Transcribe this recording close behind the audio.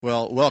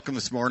Well, welcome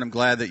this morning. I'm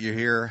glad that you're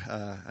here.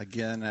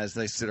 Again, as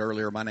they said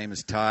earlier, my name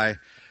is Ty,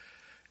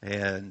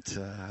 and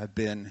I've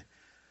been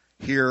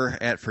here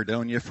at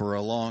Fredonia for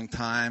a long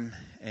time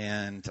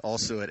and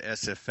also at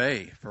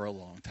SFA for a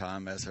long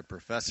time as a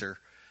professor.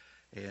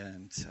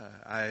 And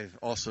I've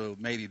also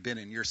maybe been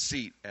in your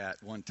seat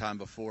at one time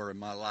before in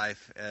my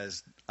life,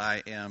 as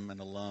I am an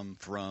alum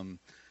from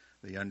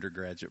the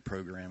undergraduate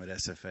program at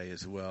SFA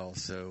as well.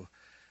 So,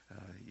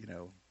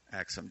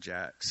 Axum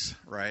Jacks,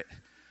 right?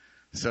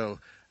 So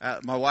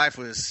my wife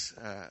was,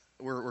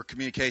 we're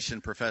communication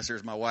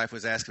professors. My wife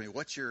was asking me,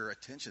 what's your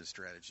attention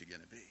strategy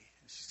going to be?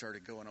 And she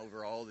started going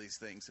over all these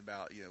things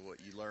about, what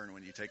you learn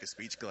when you take a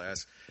speech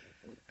class.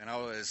 And I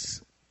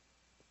was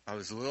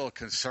a little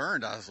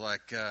concerned. I was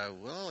like,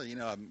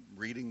 I'm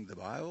reading the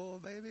Bible,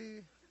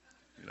 maybe,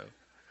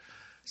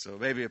 So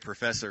maybe a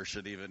professor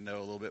should even know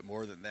a little bit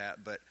more than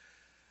that. But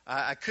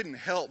I couldn't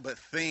help but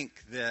think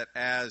that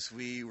as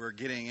we were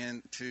getting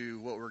into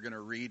what we're going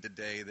to read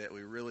today, that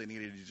we really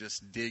needed to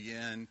just dig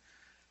in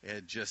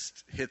and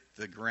just hit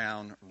the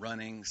ground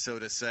running, so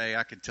to say.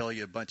 I could tell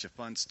you a bunch of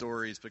fun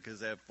stories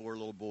because I have 4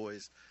 little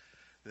boys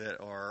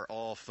that are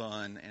all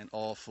fun and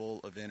all full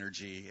of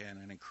energy and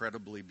an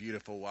incredibly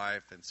beautiful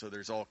wife. And so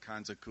there's all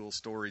kinds of cool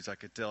stories I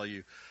could tell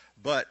you.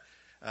 But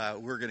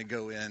we're going to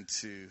go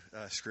into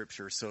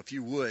Scripture. So if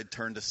you would,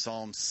 turn to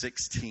Psalm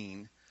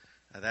 16.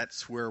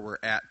 That's where we're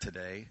at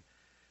today,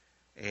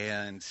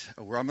 and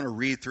where I'm going to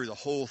read through the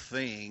whole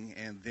thing,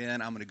 and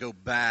then I'm going to go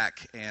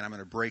back and I'm going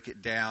to break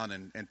it down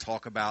and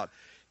talk about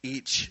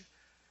each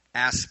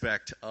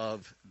aspect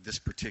of this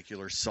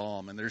particular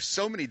psalm. And there's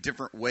so many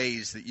different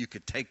ways that you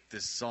could take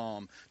this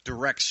psalm,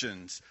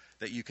 directions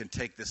that you can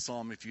take this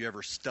psalm if you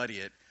ever study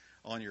it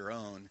on your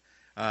own.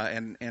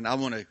 And I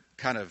want to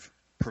kind of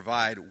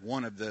provide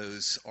one of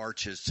those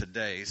arches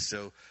today.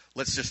 So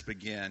let's just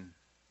begin.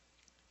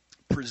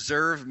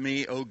 Preserve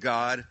me, O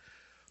God,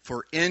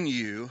 for in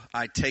you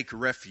I take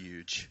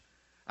refuge.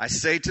 I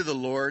say to the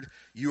Lord,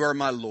 you are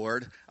my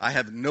Lord. I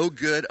have no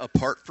good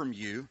apart from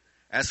you.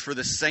 As for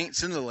the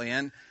saints in the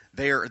land,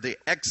 they are the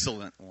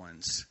excellent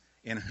ones,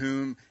 in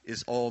whom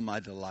is all my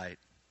delight.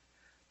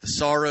 The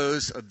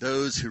sorrows of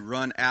those who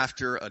run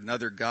after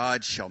another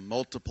god shall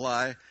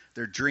multiply.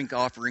 Their drink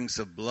offerings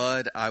of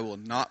blood I will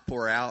not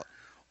pour out,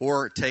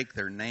 or take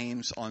their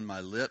names on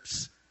my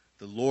lips.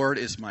 The Lord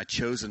is my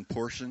chosen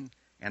portion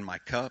and my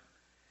cup.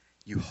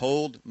 You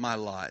hold my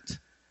lot.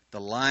 The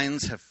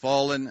lines have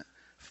fallen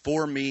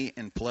for me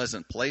in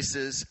pleasant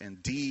places.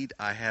 Indeed,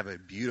 I have a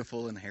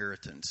beautiful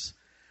inheritance.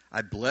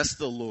 I bless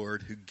the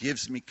Lord who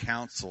gives me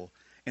counsel.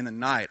 In the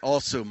night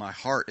also my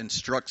heart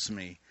instructs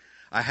me.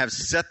 I have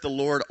set the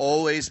Lord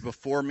always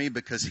before me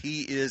because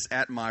he is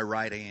at my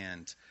right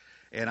hand,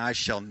 and I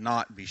shall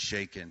not be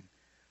shaken.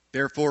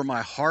 Therefore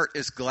my heart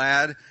is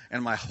glad,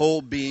 and my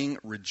whole being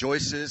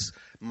rejoices.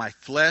 My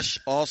flesh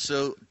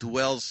also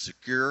dwells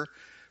secure,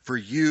 for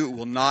you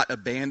will not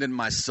abandon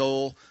my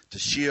soul to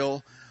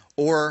Sheol,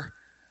 or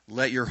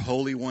let your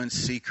Holy One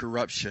see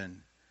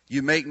corruption.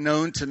 You make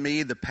known to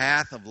me the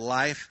path of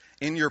life.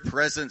 In your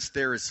presence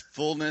there is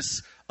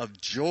fullness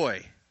of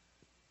joy,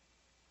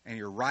 and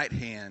your right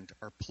hand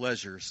are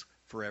pleasures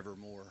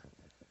forevermore.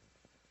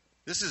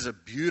 This is a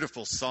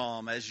beautiful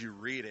psalm. As you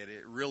read it,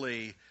 it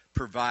really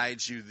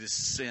provides you this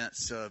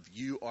sense of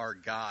you are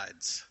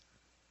God's.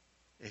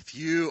 If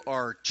you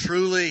are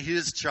truly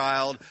his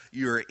child,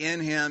 you are in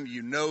him,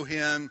 you know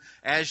him.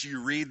 As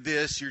you read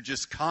this, you're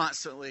just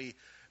constantly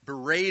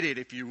berated,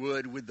 if you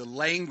would, with the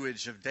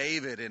language of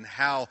David and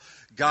how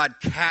God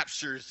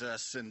captures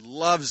us and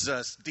loves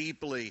us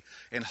deeply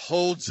and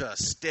holds us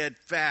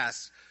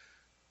steadfast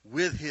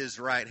with his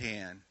right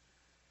hand,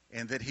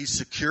 and that he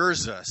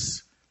secures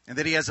us and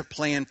that he has a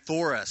plan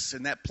for us,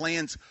 and that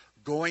plan's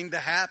going to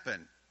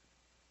happen.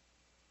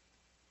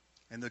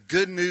 And the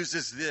good news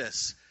is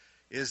this,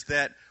 is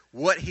that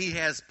what he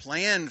has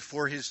planned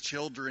for his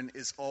children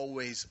is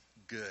always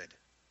good,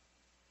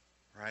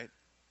 right?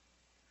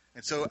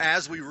 And so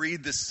as we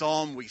read this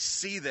psalm, we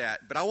see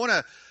that. But I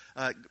want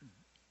to,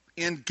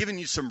 in giving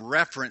you some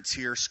reference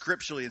here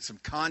scripturally and some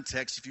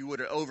context, if you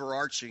would, an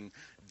overarching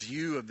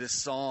view of this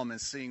psalm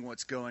and seeing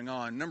what's going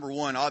on. Number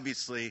one,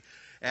 obviously,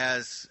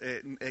 as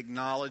it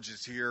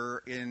acknowledges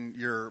here in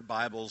your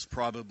Bibles,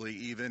 probably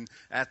even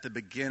at the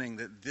beginning,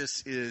 that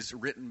this is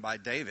written by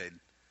David,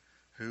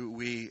 who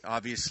we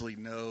obviously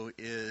know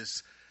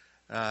is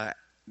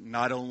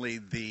not only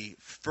the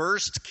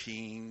first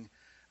king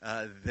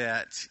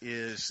that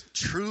is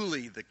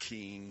truly the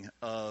king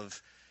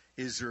of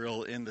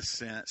Israel, in the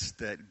sense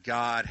that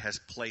God has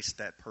placed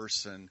that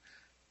person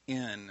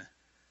in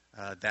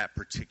that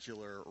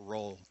particular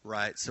role,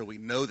 right? So we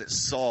know that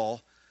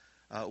Saul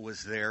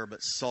was there,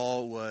 but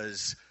Saul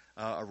was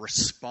a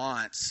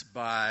response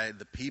by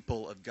the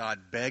people of God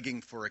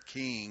begging for a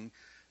king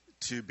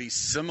to be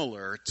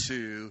similar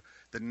to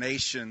the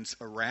nations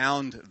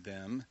around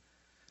them,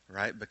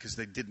 right? Because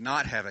they did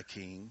not have a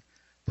king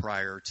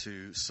prior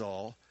to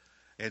Saul.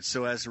 And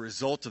so as a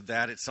result of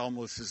that, it's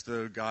almost as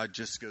though God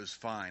just goes,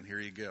 fine, here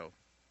you go.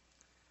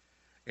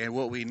 And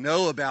what we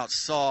know about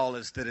Saul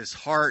is that his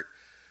heart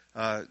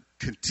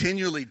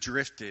continually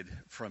drifted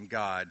from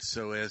God.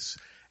 So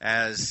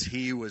as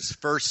he was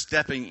first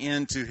stepping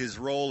into his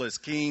role as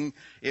king,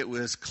 it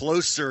was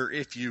closer,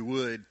 if you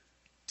would,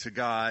 to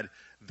God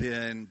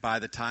than by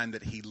the time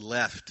that he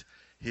left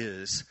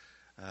his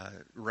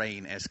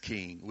reign as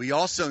king. We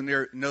also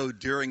know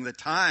during the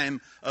time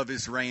of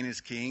his reign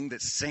as king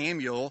that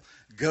Samuel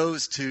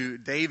goes to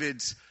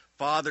David's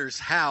father's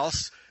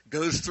house,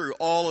 goes through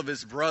all of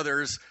his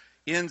brothers,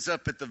 ends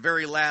up at the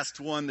very last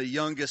one, the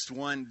youngest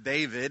one,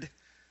 David,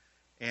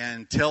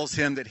 and tells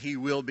him that he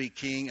will be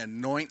king,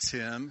 anoints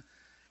him.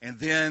 And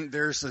then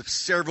there's a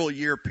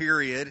several-year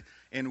period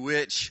in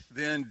which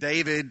then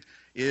David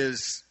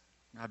is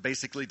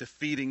basically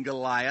defeating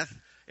Goliath.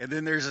 And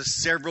then there's a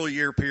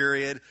several-year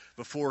period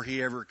before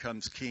he ever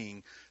becomes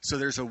king. So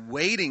there's a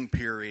waiting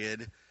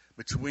period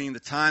between the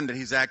time that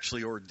he's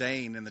actually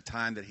ordained and the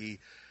time that he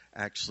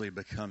actually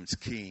becomes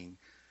king.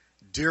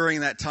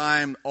 During that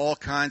time, all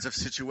kinds of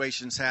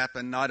situations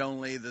happen, not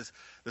only the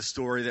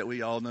story that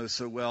we all know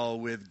so well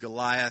with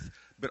Goliath,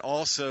 but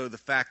also the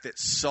fact that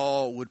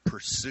Saul would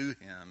pursue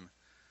him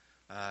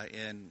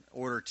in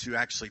order to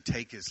actually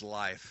take his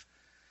life.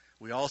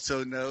 We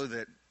also know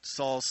that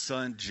Saul's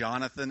son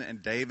Jonathan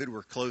and David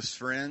were close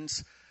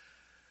friends.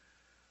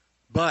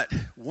 But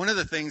one of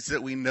the things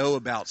that we know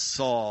about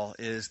Saul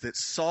is that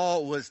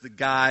Saul was the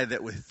guy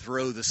that would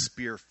throw the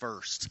spear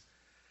first.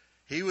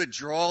 He would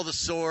draw the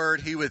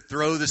sword. He would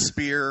throw the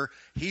spear.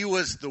 He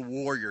was the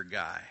warrior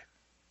guy.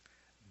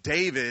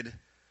 David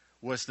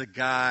was the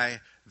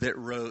guy that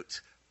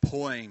wrote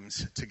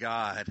poems to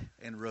God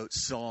and wrote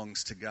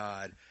songs to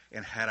God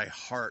and had a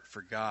heart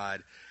for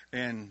God.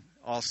 And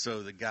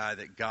also the guy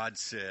that God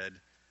said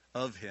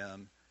of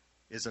him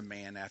is a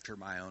man after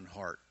my own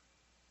heart.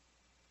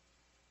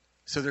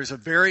 So there's a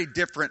very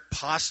different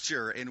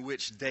posture in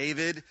which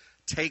David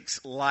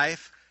takes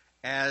life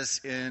as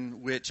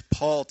in which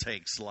Paul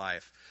takes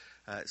life.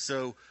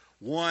 So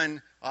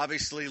one,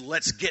 obviously,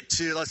 let's get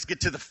to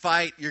the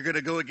fight. You're going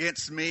to go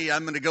against me.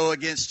 I'm going to go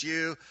against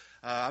you.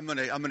 I'm going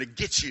to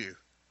get you,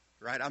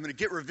 right? I'm going to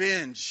get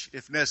revenge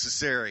if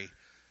necessary.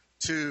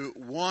 To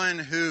one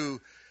who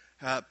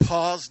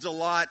paused a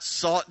lot,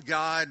 sought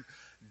God,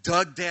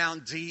 dug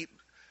down deep,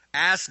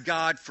 asked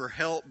God for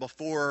help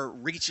before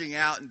reaching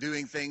out and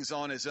doing things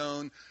on his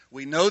own.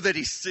 We know that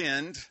he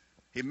sinned.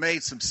 He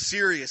made some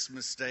serious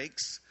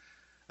mistakes.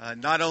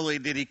 Not only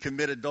did he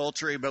commit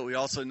adultery, but we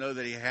also know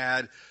that he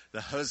had the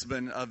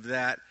husband of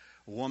that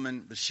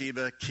woman,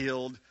 Bathsheba,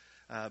 killed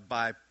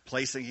by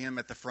placing him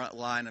at the front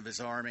line of his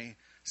army.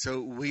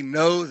 So we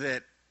know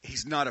that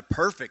he's not a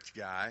perfect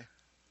guy.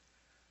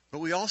 But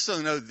we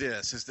also know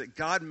this, is that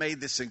God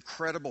made this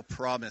incredible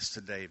promise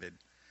to David.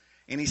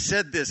 And he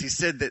said this, he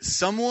said that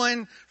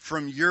someone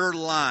from your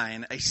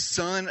line, a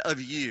son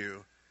of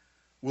you,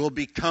 will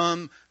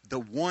become the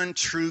one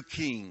true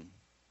king.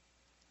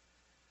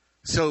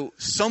 So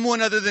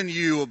someone other than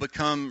you will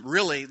become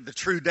really the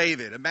true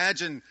David.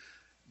 Imagine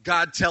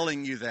God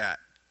telling you that.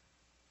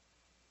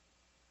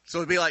 So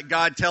it'd be like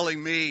God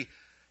telling me,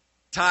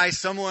 Ty,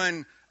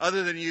 someone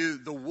other than you,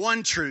 the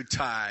one true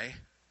Ty.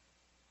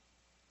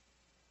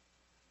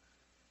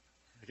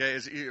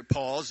 Okay,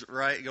 pause,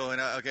 right? Going,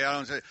 okay, I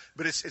don't say,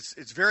 but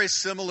it's very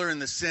similar in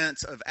the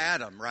sense of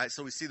Adam, right?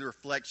 So we see the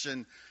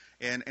reflection,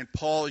 and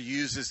Paul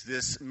uses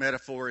this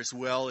metaphor as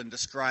well in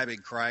describing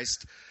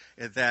Christ,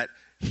 that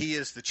he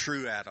is the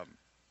true Adam,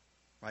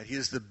 right? He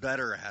is the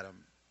better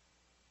Adam.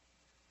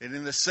 And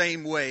in the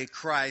same way,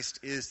 Christ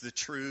is the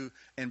true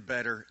and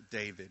better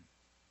David.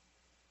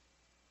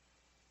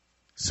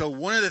 So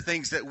one of the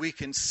things that we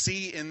can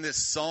see in this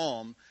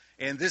psalm,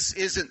 and this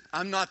isn't,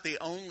 I'm not the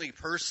only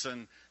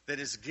person that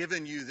has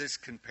given you this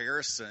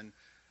comparison.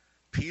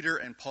 Peter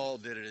and Paul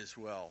did it as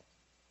well.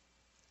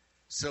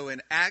 So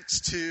in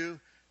Acts 2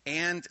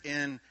 and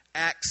in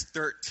Acts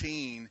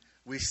 13,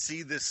 we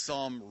see this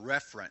psalm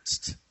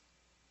referenced.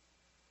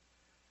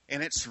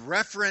 And it's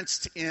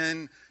referenced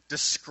in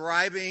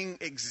describing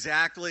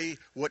exactly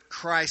what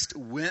Christ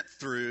went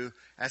through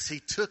as he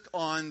took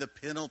on the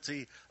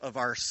penalty of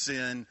our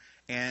sin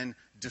and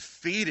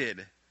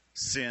defeated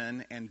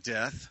sin and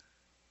death,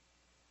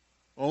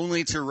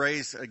 only to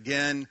rise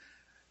again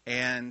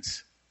and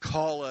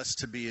call us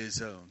to be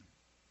his own.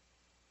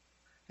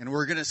 And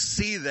we're going to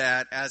see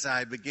that as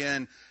I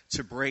begin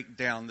to break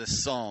down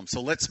this psalm.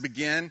 So let's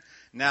begin.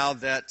 Now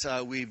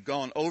that we've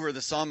gone over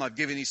the psalm, I've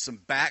given you some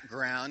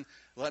background.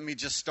 Let me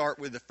just start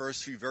with the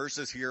first few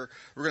verses here.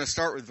 We're going to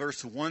start with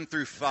verse 1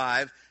 through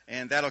 5,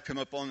 and that'll come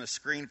up on the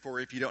screen for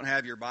you if you don't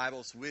have your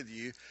Bibles with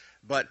you.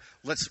 But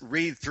let's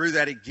read through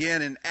that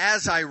again, and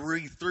as I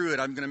read through it,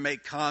 I'm going to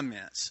make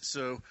comments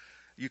so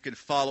you can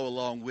follow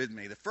along with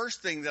me. The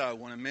first thing that I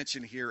want to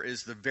mention here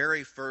is the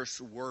very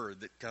first word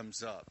that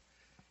comes up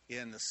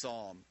in the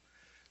psalm.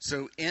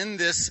 So in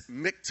this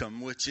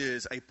Miktam, which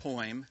is a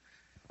poem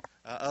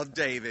of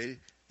David,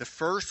 the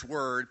first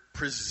word,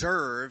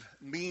 preserve,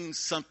 means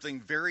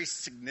something very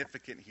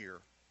significant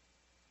here.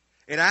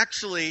 It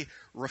actually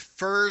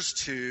refers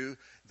to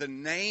a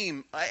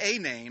name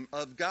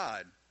of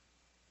God.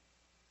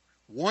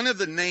 One of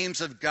the names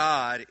of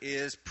God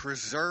is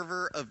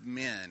preserver of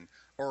men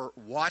or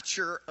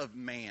watcher of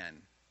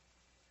man.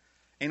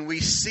 And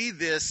we see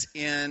this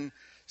in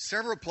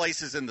several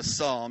places in the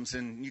Psalms,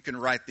 and you can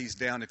write these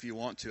down if you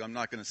want to. I'm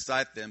not going to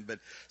cite them, but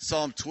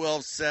Psalm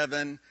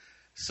 12:7,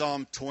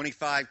 Psalm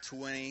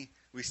 25:20,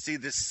 we see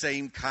this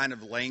same kind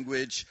of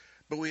language,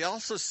 but we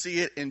also see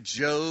it in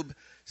Job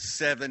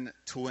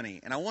 7:20.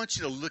 And I want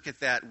you to look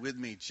at that with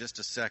me just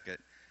a second.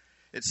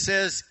 It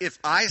says, "If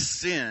I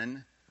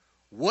sin,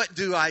 what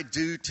do I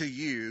do to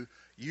you,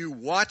 you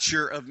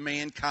watcher of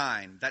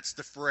mankind?" That's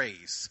the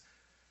phrase.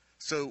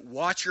 So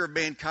watcher of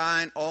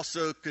mankind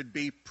also could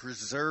be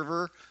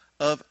preserver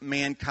of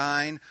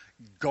mankind,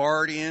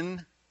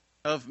 guardian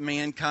of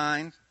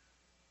mankind.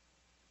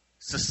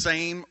 It's the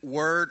same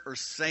word or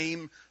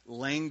same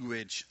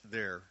language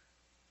there.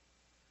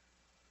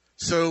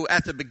 So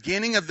at the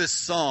beginning of this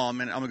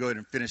psalm, and I'm going to go ahead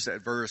and finish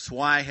that verse,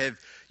 "Why have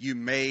you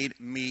made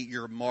me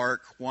your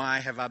mark? Why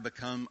have I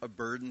become a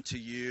burden to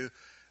you?"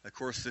 Of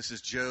course, this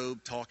is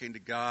Job talking to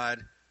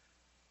God.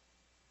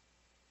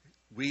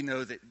 We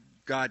know that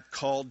God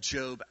called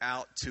Job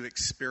out to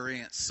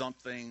experience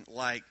something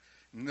like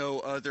no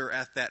other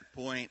at that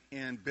point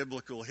in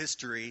biblical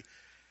history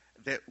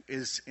that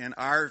is in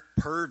our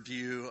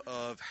purview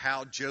of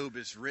how Job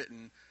is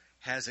written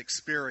has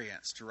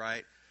experienced,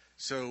 right?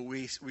 So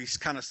we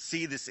kind of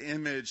see this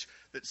image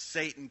that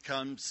Satan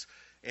comes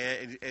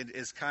and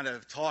is kind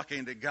of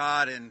talking to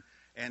God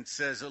and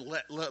says,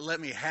 let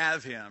me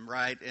have him,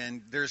 right?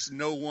 And there's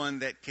no one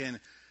that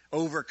can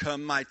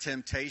overcome my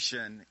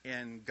temptation.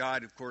 And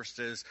God, of course,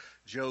 says,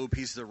 Job,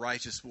 he's the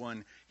righteous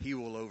one. He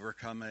will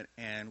overcome it.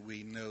 And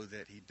we know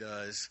that he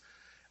does.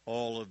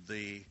 All of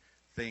the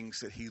things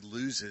that he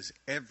loses,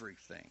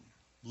 everything,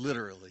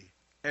 literally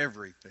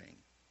everything.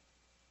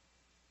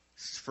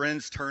 His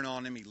friends turn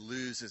on him. He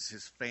loses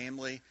his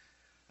family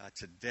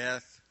to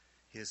death.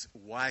 His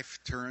wife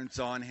turns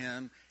on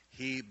him.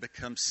 He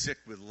becomes sick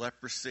with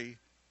leprosy.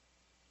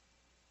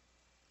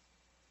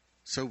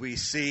 So we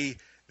see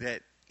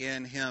that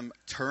in him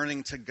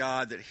turning to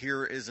God, that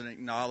here is an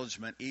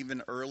acknowledgement,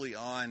 even early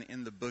on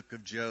in the book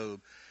of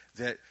Job,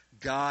 that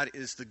God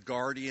is the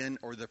guardian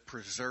or the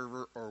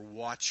preserver or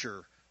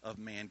watcher of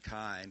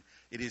mankind.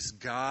 It is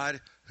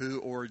God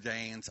who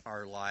ordains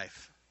our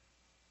life.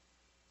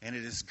 And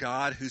it is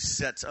God who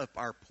sets up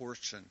our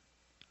portion.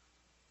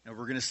 And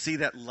we're going to see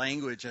that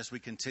language as we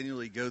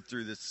continually go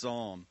through this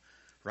psalm,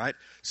 right?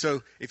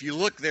 So if you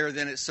look there,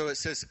 then it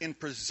says, "In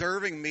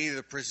preserving me,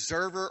 the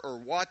preserver or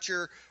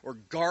watcher or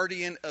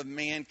guardian of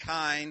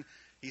mankind,"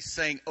 he's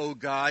saying, "Oh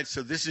God,"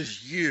 so this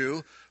is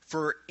you,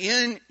 "for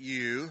in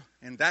you,"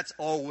 and that's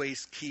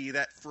always key,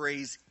 that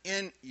phrase,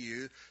 "in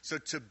you." So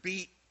to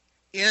be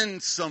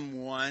in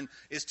someone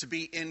is to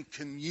be in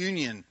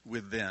communion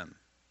with them.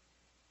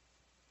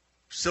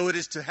 So it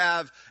is to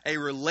have a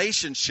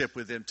relationship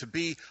with them, to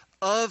be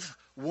of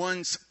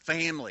one's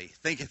family.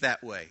 Think it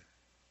that way.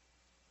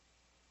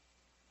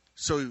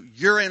 So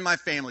you're in my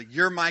family.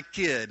 You're my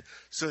kid.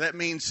 So that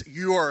means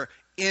you are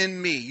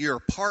in me. You're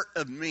part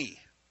of me.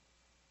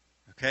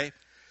 Okay?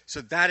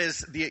 So that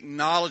is the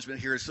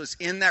acknowledgement here. So it's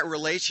in that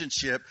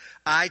relationship,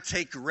 I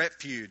take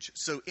refuge.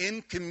 So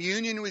in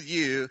communion with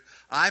you,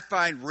 I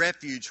find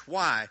refuge.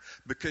 Why?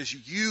 Because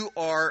you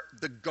are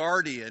the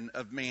guardian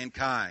of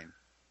mankind.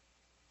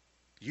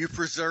 You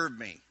preserve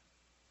me.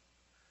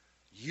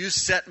 You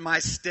set my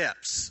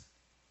steps.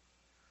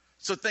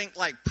 So think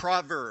like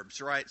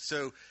Proverbs, right?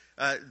 So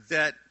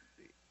that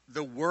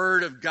the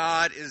Word of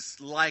God is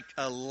like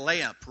a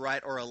lamp,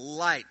 right? Or a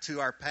light to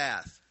our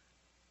path.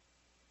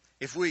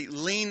 If we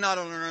lean not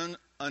on our own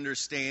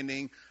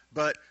understanding,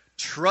 but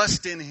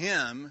trust in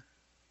Him,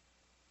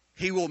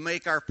 He will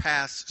make our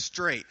paths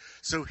straight.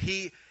 So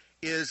He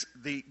is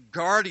the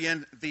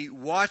guardian, the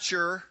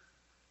watcher,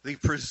 the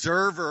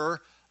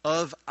preserver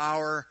of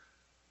our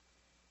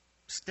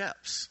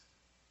steps,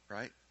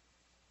 right?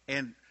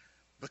 And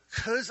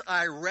because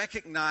I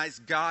recognize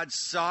God's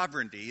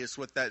sovereignty, is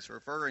what that's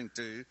referring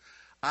to,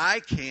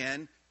 I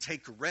can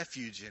take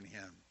refuge in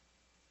Him.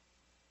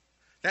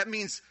 That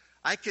means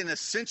I can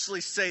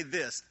essentially say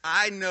this: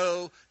 I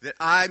know that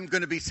I'm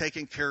going to be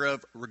taken care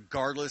of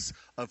regardless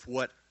of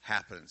what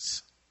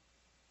happens.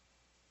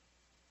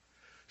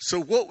 So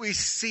what we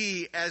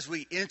see as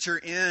we enter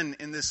in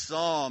this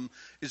psalm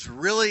is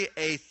really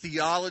a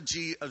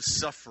theology of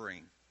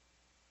suffering.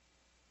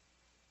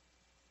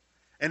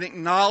 An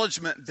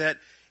acknowledgement that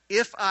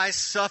if I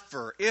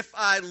suffer, if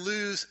I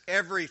lose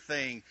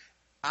everything,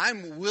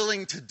 I'm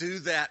willing to do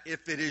that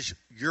if it is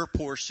your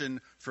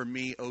portion for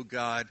me, O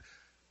God,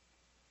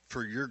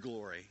 for your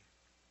glory.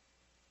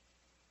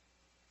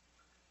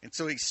 And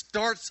so he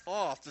starts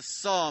off the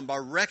psalm by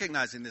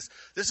recognizing this.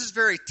 This is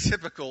very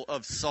typical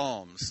of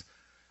psalms.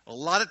 A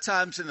lot of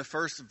times in the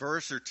first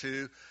verse or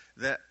two,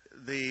 that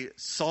the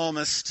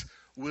psalmist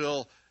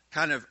will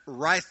kind of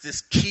write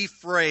this key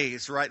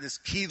phrase, right? This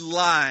key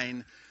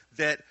line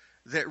that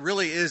that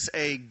really is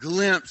a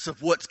glimpse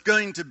of what's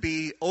going to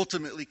be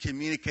ultimately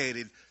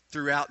communicated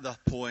throughout the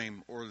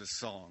poem or the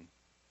song.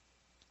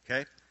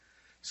 Okay?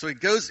 So he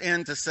goes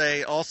in to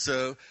say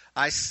also,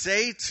 I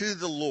say to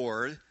the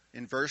Lord,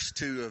 in verse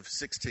 2 of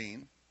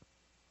 16,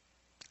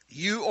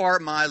 you are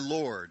my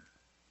Lord.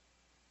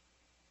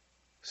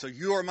 So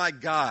you are my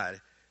God.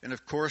 And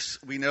of course,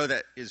 we know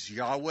that is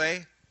Yahweh.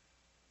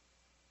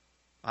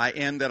 I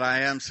am that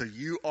I am. So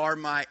you are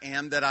my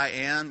am that I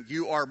am.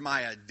 You are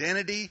my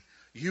identity.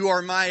 You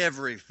are my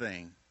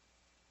everything.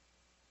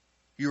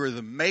 You are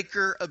the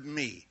maker of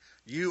me.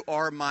 You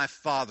are my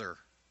Father.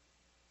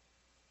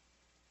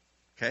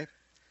 Okay?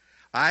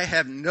 I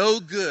have no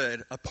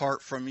good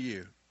apart from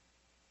you.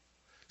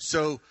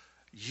 So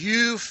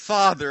you,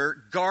 Father,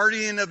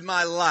 guardian of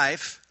my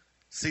life.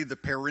 See the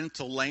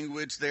parental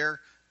language there?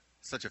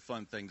 Such a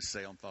fun thing to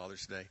say on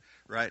Father's Day,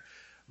 right?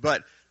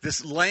 But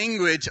this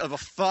language of a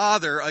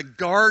father, a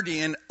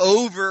guardian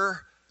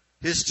over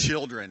his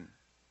children,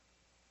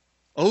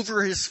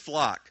 over his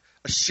flock,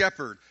 a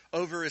shepherd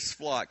over his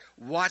flock,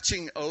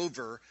 watching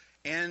over,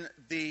 and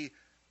the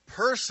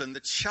person, the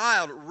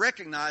child,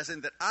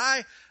 recognizing that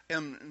I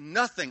am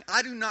nothing.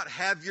 I do not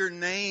have your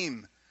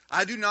name.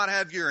 I do not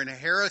have your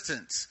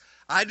inheritance.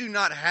 I do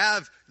not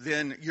have,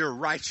 then, your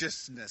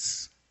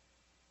righteousness,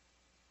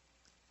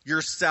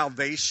 your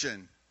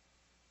salvation,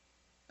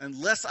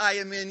 unless I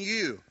am in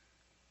you.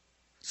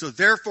 So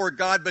therefore,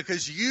 God,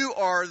 because you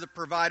are the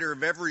provider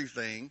of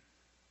everything,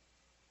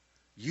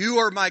 you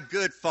are my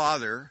good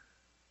Father,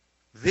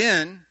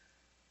 then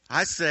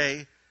I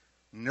say,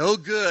 no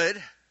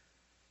good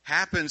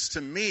happens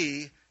to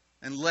me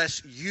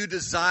unless you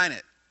design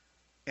it.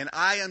 And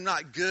I am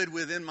not good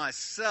within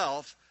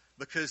myself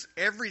because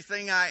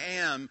everything I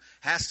am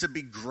has to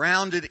be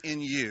grounded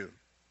in you.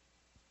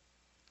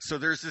 So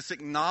there's this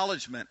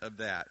acknowledgement of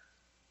that.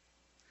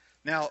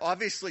 Now,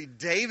 obviously,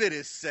 David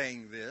is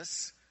saying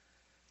this.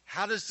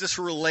 How does this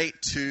relate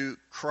to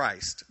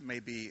Christ?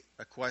 Maybe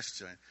a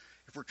question.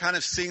 If we're kind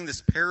of seeing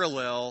this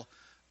parallel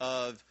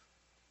of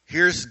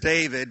here's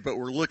David, but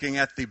we're looking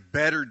at the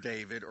better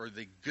David or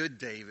the good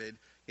David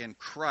in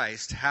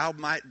Christ, how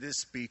might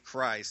this be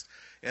Christ?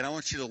 And I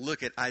want you to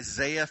look at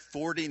Isaiah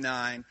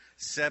 49,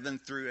 7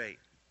 through 8.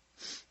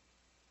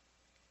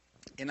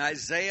 In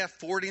Isaiah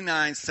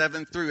 49,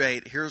 7 through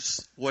 8,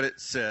 here's what it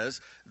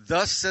says.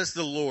 Thus says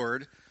the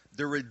Lord,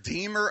 the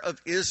Redeemer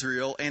of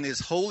Israel and his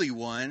Holy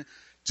One,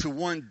 to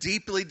one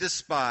deeply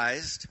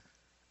despised,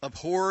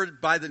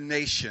 abhorred by the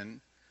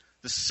nation,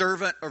 the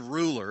servant of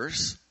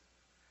rulers.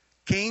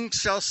 Kings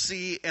shall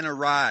see and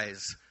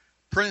arise,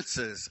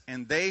 princes,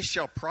 and they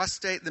shall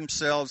prostrate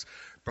themselves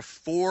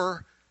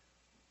because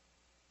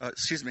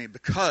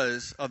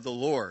of the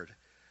Lord,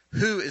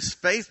 who is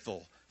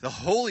faithful, the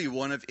Holy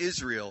One of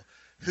Israel,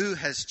 who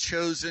has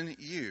chosen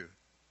you.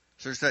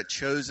 So there's that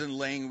chosen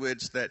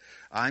language that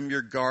I'm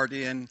your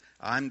guardian,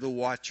 I'm the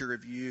watcher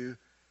of you.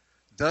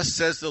 Thus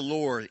says the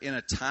Lord, in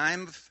a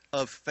time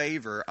of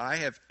favor I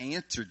have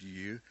answered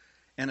you,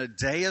 in a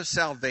day of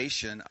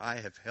salvation I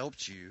have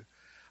helped you.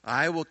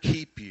 I will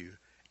keep you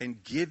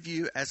and give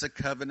you as a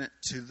covenant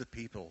to the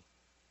people.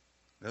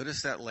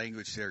 Notice that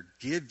language there.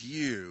 Give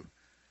you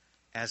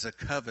as a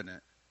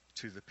covenant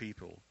to the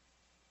people.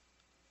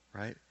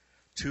 Right?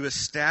 To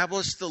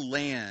establish the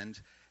land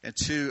and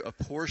to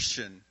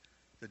apportion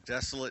the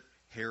desolate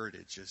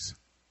heritages.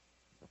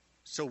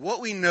 So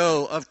what we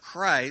know of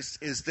Christ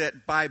is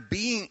that by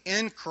being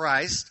in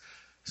Christ,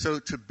 so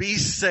to be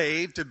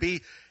saved,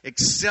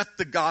 accept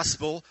the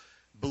gospel,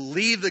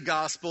 believe the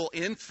gospel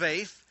in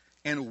faith,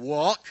 and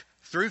walk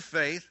through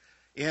faith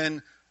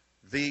in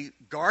the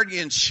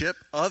guardianship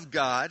of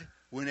God,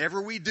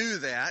 whenever we do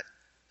that,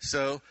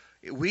 so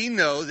we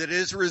know that it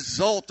is a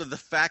result of the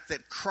fact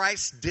that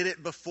Christ did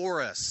it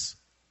before us.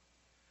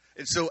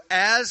 And so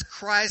as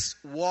Christ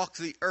walked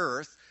the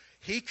earth,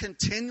 he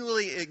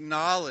continually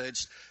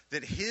acknowledged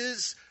that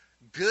his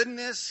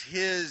goodness,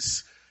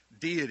 his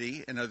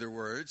deity, in other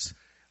words,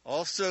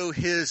 also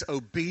his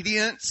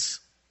obedience,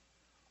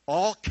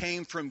 all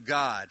came from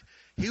God.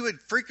 He would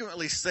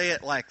frequently say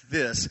it like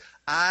this: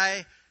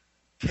 I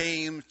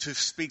came to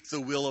speak the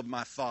will of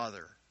my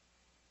Father.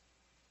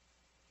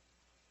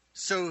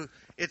 So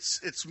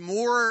it's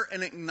more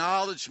an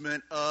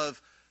acknowledgement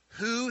of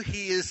who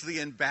he is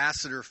the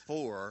ambassador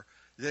for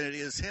than it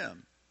is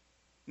him.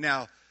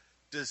 Now,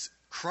 does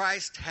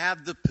Christ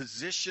have the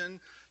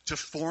position to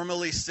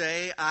formally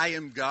say, I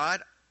am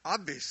God?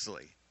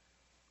 Obviously.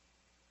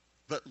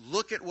 But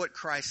look at what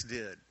Christ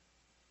did.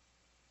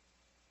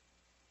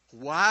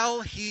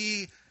 While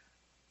he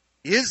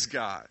is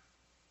God,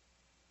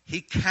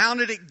 he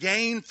counted it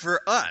gain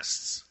for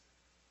us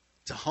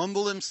to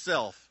humble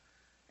himself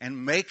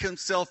and make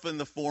himself in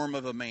the form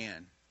of a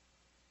man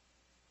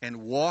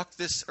and walk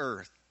this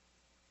earth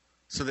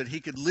so that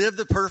he could live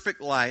the perfect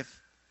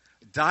life,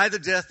 die the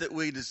death that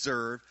we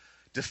deserve,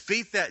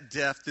 defeat that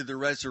death through the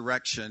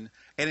resurrection,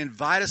 and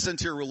invite us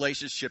into a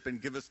relationship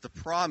and give us the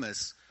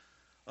promise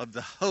of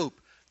the hope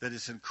that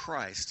is in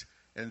Christ,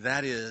 and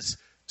that is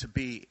to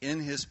be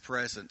in his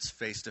presence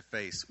face to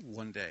face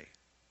one day.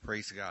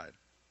 Praise God.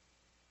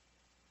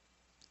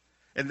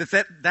 And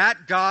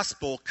that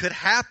gospel could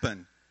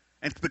happen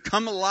and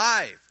become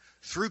alive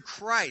through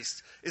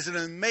Christ is an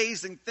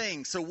amazing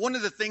thing. So one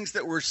of the things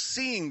that we're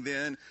seeing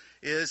then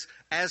is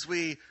as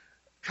we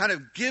kind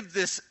of give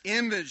this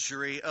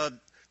imagery of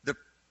the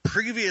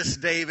previous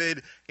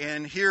David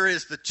and here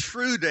is the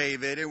true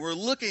David, and we're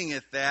looking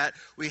at that,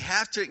 we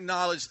have to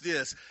acknowledge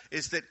this,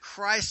 is that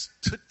Christ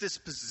took this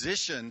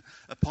position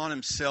upon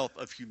himself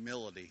of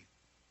humility.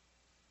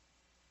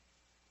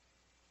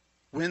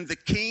 When the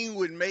king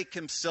would make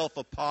himself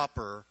a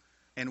pauper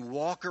and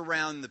walk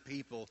around the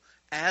people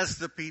as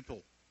the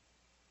people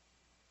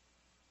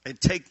and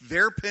take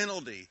their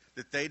penalty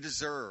that they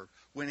deserve,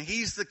 when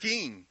he's the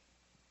king,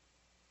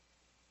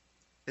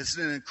 it's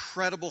an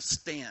incredible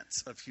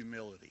stance of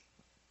humility.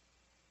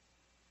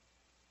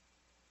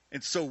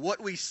 And so what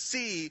we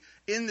see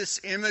in this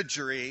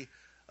imagery,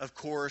 of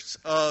course,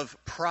 of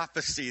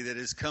prophecy that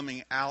is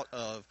coming out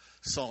of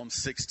Psalm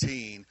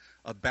 16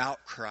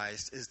 about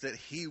Christ is that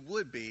he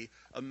would be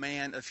a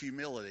man of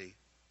humility.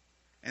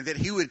 And that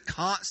he would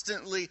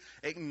constantly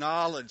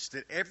acknowledge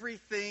that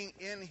everything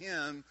in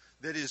him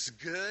that is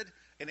good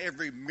and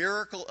every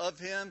miracle of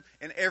him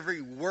and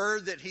every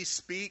word that he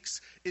speaks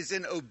is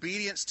in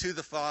obedience to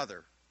the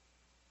Father,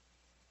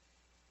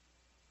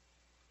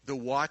 the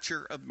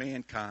watcher of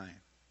mankind.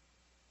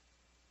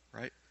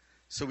 Right?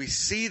 So we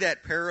see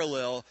that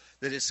parallel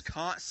that is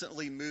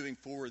constantly moving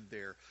forward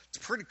there. It's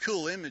pretty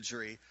cool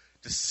imagery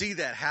to see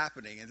that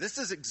happening. And this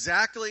is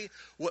exactly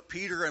what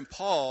Peter and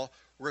Paul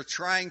were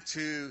trying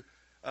to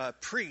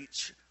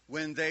preach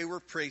when they were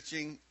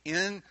preaching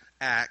in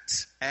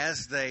Acts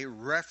as they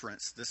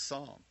referenced this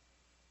psalm.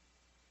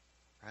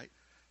 Right?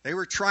 They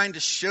were trying to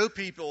show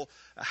people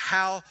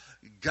how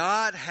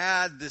God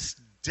had this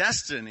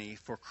destiny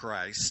for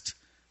Christ,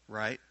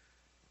 right?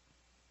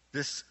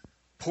 This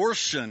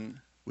portion,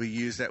 we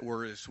use that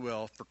word as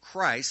well, for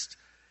Christ,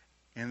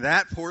 and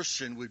that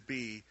portion would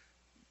be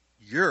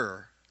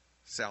your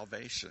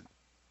salvation.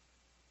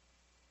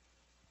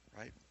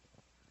 Right?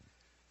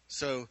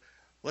 So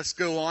let's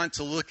go on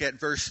to look at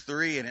verse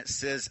 3, and it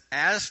says,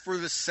 "As for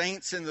the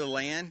saints in the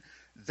land,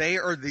 they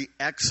are the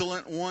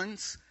excellent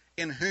ones,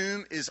 in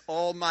whom is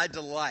all my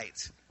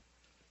delight."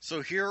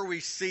 So here we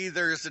see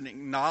there's an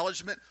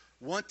acknowledgement.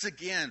 Once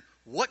again,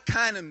 what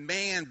kind of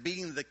man,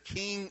 being the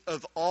king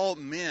of all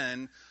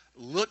men,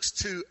 looks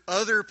to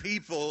other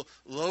people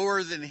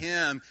lower than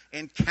him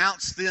and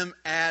counts them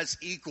as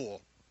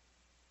equal?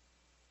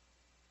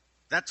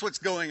 That's what's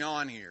going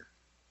on here.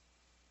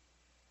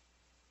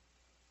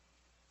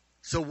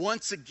 So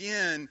once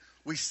again,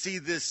 we see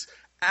this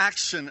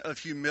action of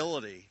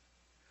humility.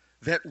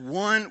 That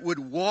one would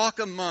walk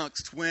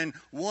amongst, when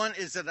one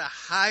is at a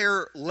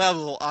higher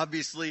level,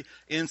 obviously,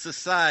 in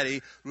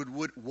society,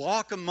 would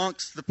walk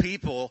amongst the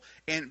people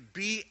and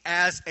be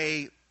as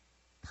a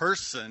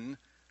person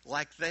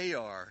like they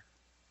are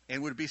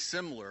and would be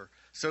similar.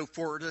 So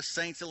for the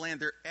saints of the land,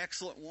 they're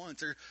excellent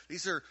ones.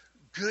 These are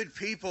good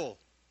people.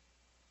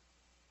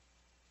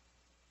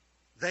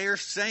 They are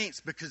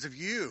saints because of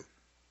you.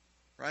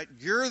 Right?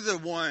 You're the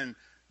one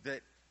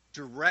that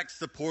directs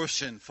the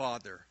portion,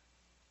 Father.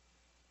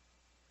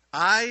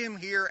 I am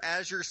here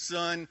as your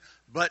son,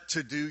 but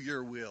to do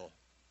your will.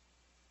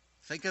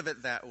 Think of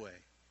it that way.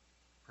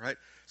 Right?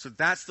 So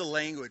that's the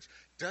language.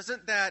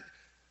 Doesn't that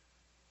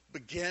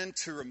begin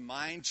to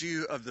remind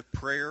you of the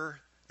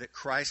prayer that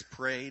Christ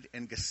prayed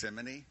in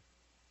Gethsemane?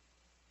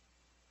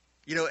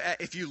 You know,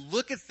 if you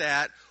look at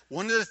that,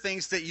 one of the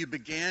things that you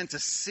began to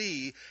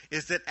see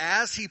is that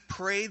as he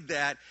prayed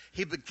that,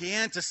 he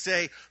began to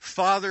say,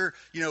 Father,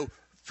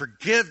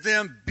 forgive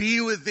them, be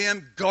with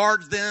them,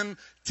 guard them,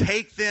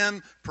 take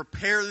them,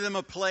 prepare them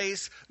a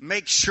place,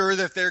 make sure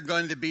that they're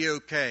going to be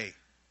okay.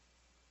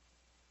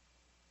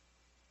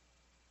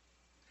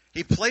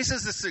 He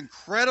places this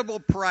incredible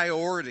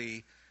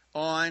priority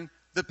on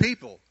the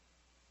people.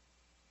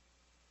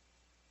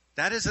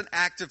 That is an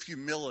act of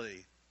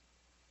humility,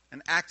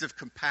 an act of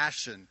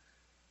compassion,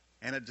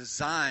 and a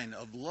design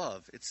of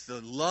love. It's the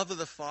love of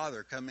the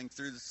Father coming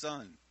through the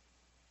Son.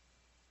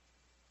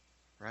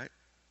 Right?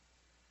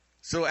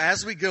 So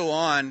as we go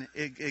on,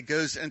 it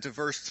goes into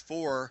verse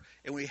 4,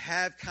 and we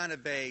have kind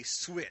of a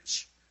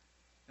switch.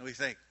 And we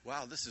think,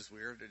 wow, this is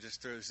weird. It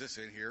just throws this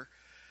in here.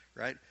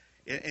 Right?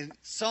 And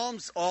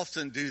Psalms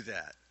often do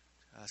that.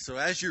 So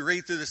as you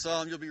read through the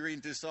Psalm, you'll be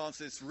reading through Psalms.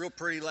 It's real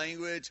pretty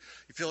language.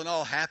 You're feeling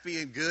all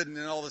happy and good, and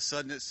then all of a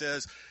sudden it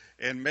says,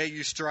 and may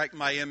you strike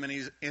my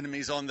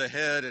enemies on the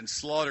head and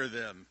slaughter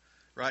them.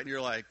 Right? And you're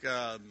like,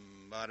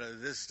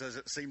 this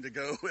doesn't seem to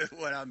go with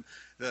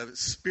the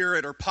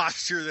spirit or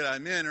posture that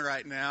I'm in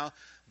right now.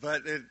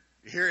 But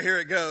here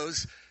it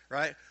goes.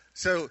 Right?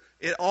 So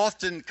it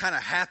often kind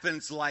of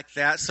happens like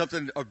that.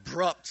 Something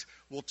abrupt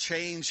will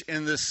change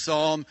in this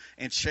psalm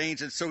and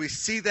change. And so we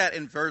see that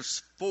in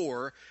verse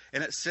 4.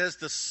 And it says,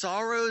 the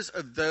sorrows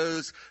of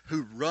those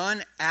who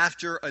run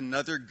after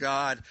another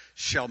God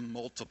shall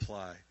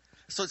multiply.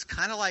 So it's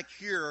kind of like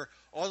here,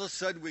 all of a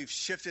sudden we've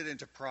shifted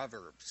into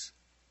Proverbs.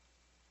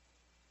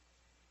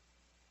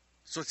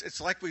 So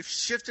it's like we've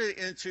shifted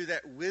into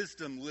that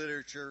wisdom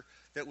literature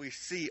that we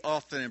see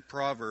often in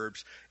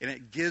Proverbs, and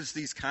it gives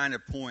these kind of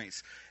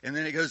points. And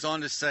then it goes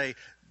on to say,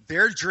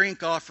 their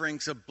drink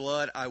offerings of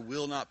blood I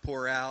will not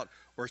pour out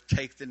or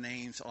take the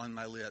names on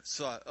my lips.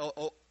 So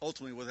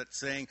ultimately what that's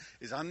saying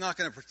is I'm not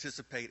going to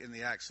participate in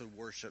the acts of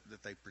worship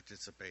that they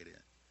participate in.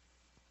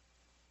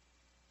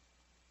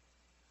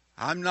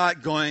 I'm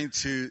not going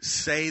to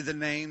say the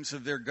names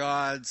of their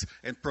gods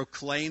and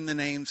proclaim the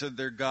names of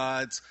their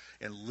gods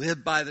and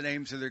live by the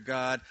names of their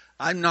God.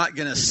 I'm not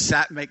going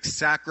to make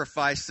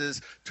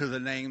sacrifices to the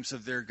names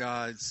of their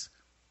gods.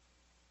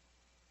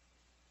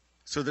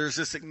 So there's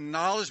this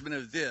acknowledgement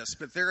of this,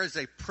 but there is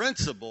a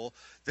principle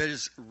that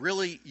is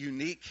really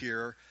unique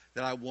here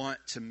that I want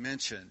to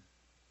mention.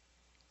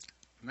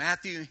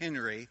 Matthew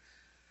Henry,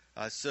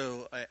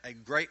 a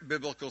great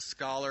biblical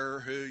scholar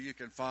who you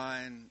can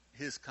find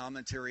his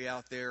commentary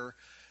out there,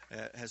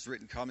 has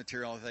written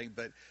commentary on the thing.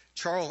 But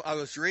I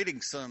was reading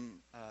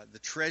The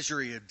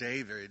Treasury of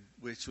David,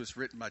 which was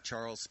written by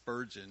Charles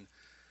Spurgeon.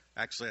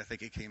 Actually, I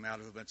think it came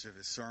out of a bunch of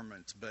his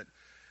sermons. But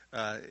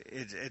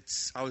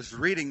I was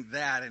reading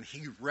that, and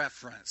he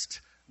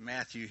referenced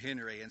Matthew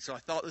Henry. And so I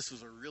thought this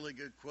was a really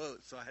good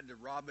quote, so I had to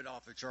rob it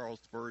off of Charles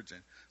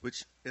Spurgeon,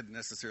 which isn't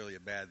necessarily a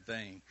bad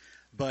thing.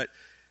 But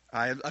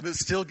I'm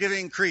still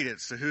giving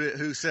credence to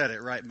who said it,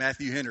 right?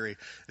 Matthew Henry.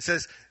 It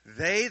says,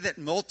 they that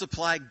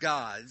multiply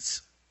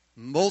gods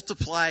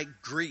multiply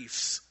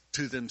griefs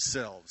to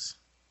themselves.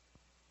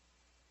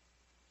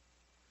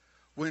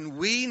 When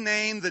we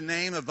name the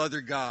name of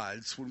other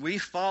gods, when we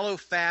follow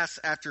fast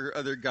after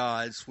other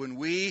gods, when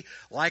we,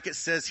 like it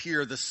says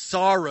here, the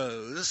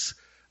sorrows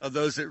of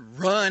those that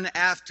run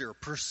after,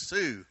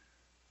 pursue,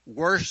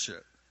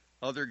 worship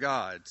other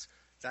gods,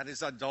 that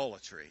is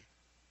idolatry.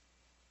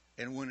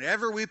 And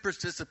whenever we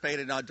participate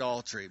in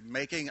idolatry,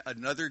 making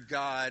another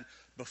god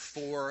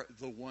before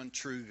the one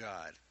true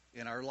God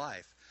in our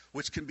life,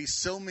 which can be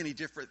so many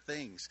different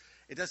things.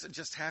 It doesn't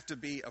just have to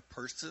be a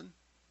person,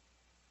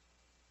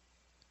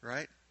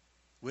 right?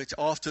 Which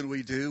often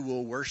we do.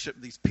 We'll worship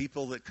these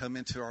people that come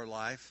into our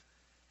life.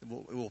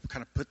 We'll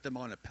kind of put them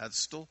on a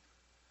pedestal.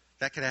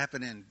 That could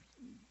happen in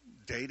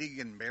dating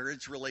and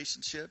marriage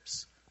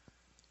relationships,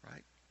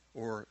 right?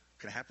 Or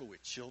can happen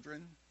with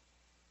children.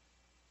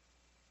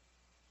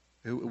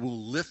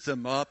 We'll lift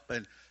them up,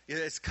 and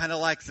it's kind of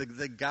like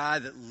the guy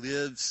that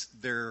lives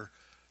their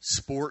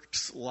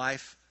sports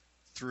life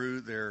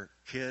through their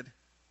kid,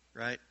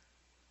 right?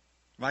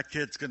 My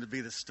kid's going to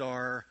be the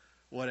star,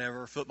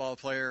 whatever, football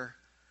player.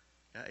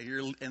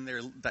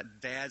 That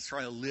dad's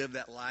trying to live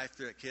that life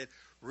through that kid.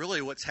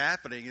 Really, what's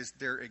happening is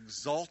they're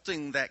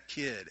exalting that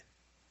kid,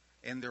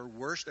 and they're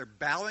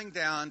bowing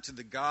down to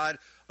the god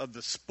of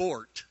the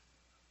sport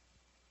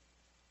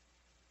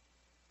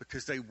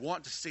because they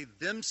want to see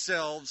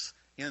themselves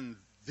in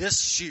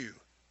this shoe,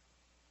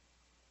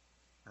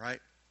 right?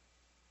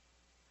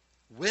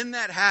 When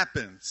that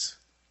happens,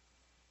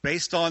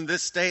 based on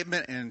this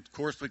statement, and of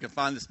course we can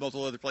find this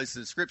multiple other places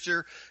in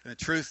Scripture, and the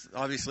truth,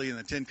 obviously, in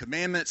the Ten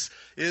Commandments,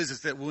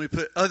 is that when we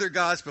put other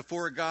gods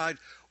before God,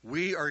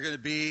 we are going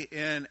to be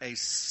in a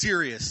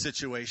serious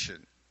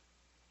situation.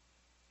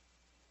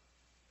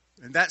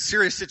 And that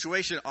serious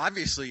situation,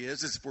 obviously,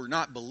 is if we're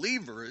not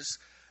believers,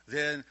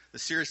 then the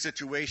serious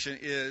situation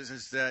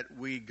is that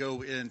we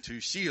go into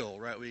Sheol,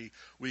 right?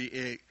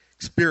 We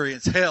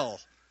experience hell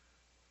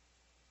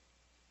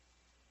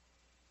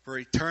for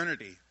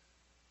eternity.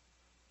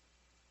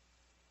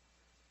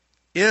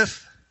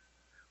 If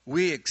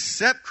we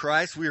accept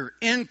Christ, we are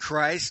in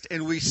Christ,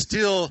 and we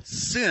still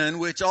sin,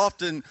 which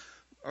often,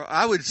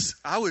 I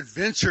would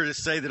venture to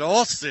say that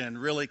all sin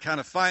really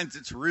kind of finds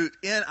its root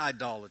in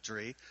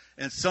idolatry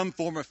in some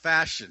form of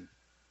fashion.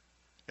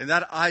 And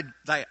that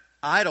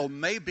idol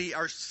may be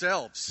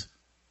ourselves.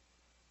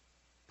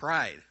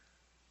 Pride.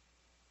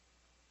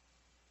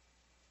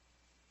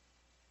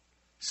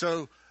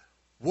 So,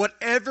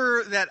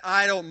 whatever that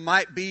idol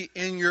might be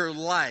in your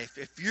life,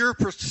 if you're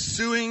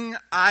pursuing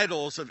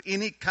idols of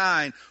any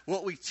kind,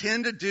 what we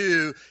tend to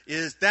do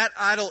is that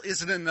idol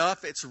isn't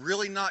enough. It's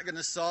really not going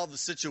to solve the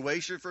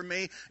situation for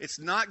me. It's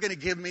not going to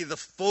give me the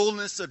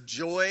fullness of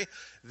joy,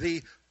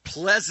 the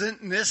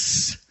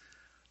pleasantness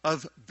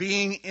of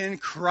being in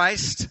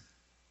Christ.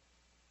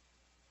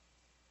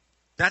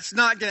 That's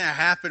not going to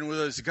happen with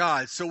those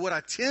gods. So what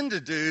I tend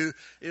to do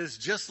is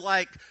just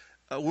like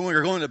when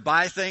we're going to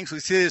buy things,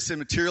 we see this in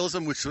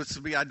materialism, which would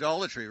be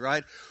idolatry,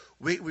 right?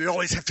 We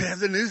always have to have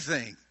the new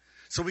thing.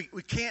 So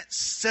we can't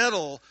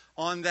settle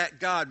on that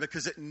God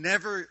because it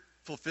never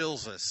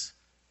fulfills us.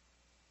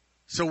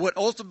 So what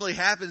ultimately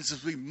happens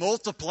is we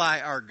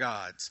multiply our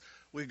gods.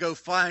 We go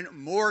find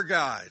more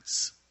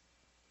gods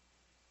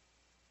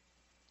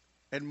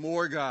and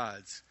more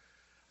gods.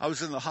 I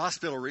was in the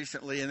hospital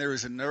recently, and there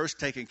was a nurse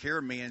taking care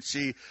of me, and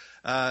she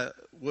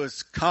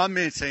was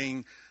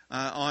commenting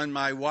on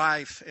my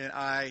wife and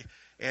I,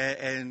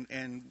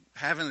 and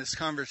having this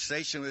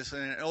conversation with us.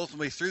 And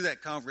ultimately, through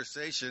that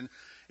conversation,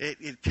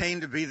 it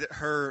came to be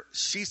that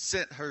she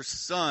sent her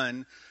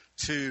son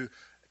to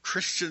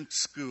Christian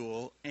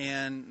school,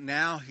 and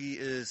now he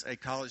is a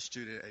college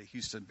student at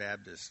Houston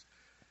Baptist,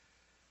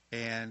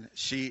 and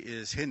she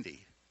is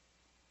Hindi.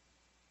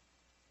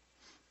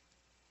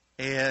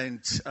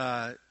 And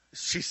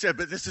she said,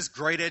 but this is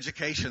great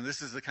education.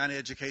 This is the kind of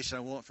education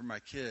I want for my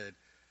kid.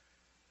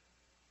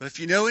 But if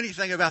you know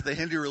anything about the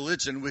Hindu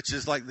religion, which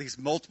is like these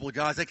multiple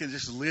gods, they can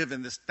just live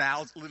in this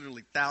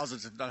literally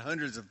thousands, if not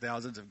hundreds of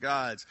thousands of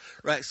gods,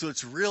 right? So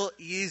it's real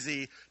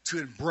easy to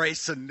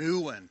embrace a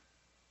new one.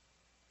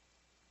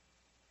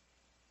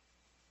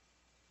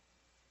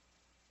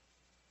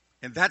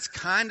 And that's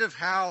kind of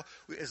how,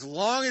 as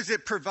long as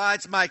it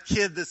provides my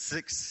kid the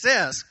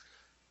success,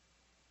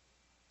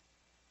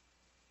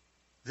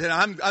 then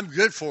I'm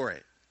good for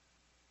it.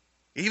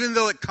 Even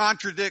though it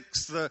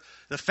contradicts the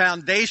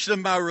foundation of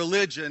my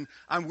religion,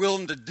 I'm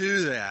willing to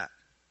do that.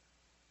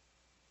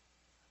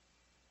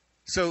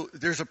 So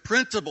there's a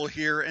principle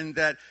here in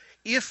that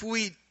if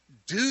we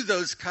do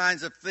those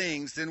kinds of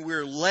things, then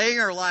we're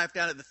laying our life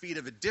down at the feet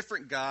of a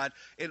different God,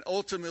 and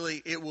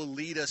ultimately it will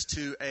lead us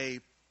to a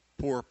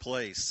poor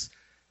place,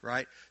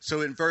 right?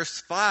 So in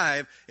verse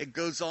 5, it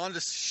goes on to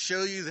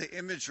show you the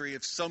imagery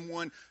of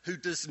someone who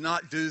does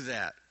not do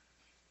that.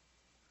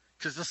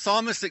 Because the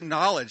psalmist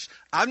acknowledged,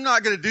 I'm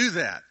not going to do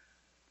that.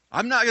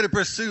 I'm not going to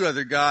pursue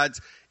other gods.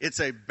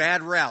 It's a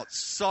bad route.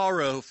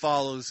 Sorrow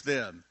follows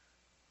them.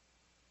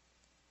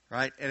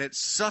 Right? And it's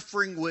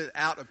suffering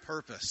without a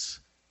purpose.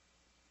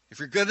 If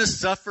you're going to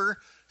suffer,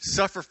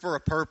 suffer for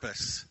a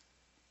purpose.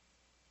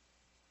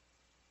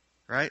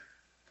 Right?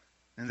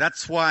 And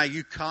that's why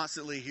you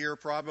constantly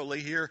probably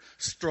hear,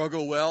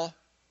 struggle well.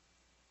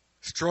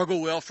 Struggle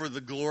well for the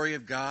glory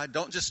of God.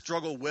 Don't just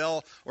struggle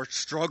well or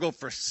struggle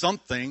for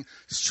something.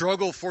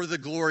 Struggle for the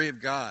glory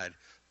of God.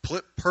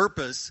 Put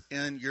purpose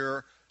in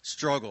your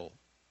struggle.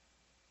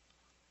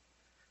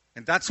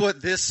 And that's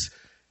what this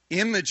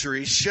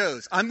imagery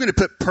shows. I'm going to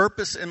put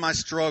purpose in my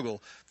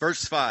struggle.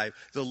 Verse 5.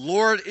 The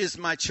Lord is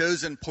my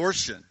chosen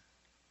portion.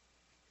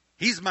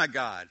 He's my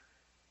God.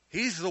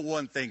 He's the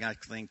one thing I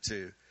cling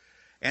to.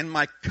 And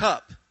my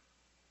cup.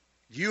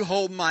 You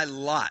hold my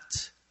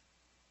lot.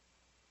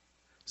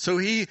 So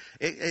he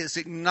is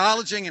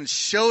acknowledging and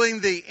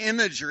showing the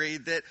imagery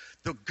that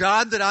the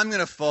God that I'm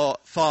going to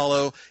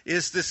follow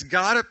is this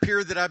God up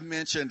here that I've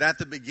mentioned at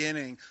the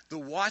beginning, the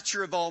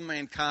watcher of all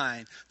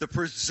mankind, the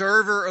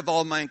preserver of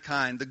all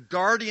mankind, the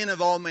guardian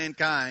of all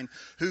mankind,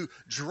 who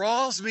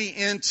draws me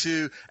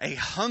into a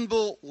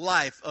humble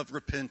life of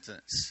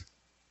repentance.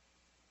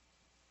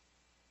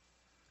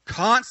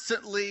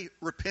 Constantly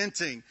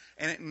repenting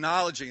and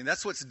acknowledging. And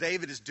that's what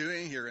David is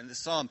doing here in the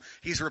psalm.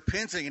 He's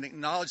repenting and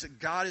acknowledging that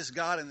God is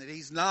God and that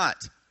he's not.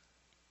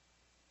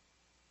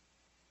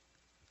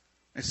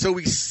 And so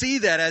we see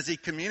that as he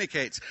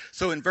communicates.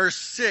 So in verse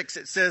 6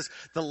 it says,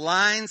 the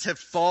lines have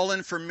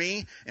fallen for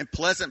me in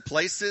pleasant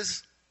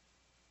places.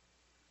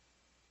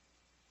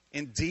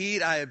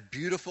 Indeed, I have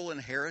beautiful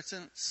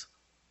inheritance.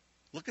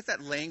 Look at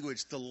that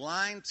language. The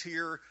lines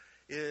here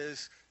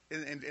is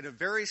in a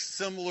very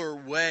similar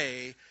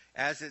way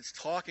as it's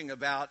talking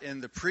about in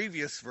the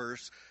previous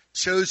verse,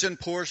 chosen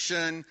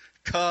portion,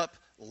 cup,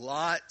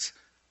 lot.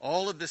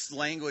 All of this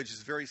language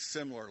is very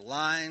similar.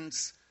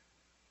 Lines.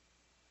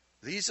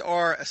 These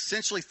are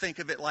essentially, think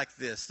of it like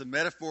this. The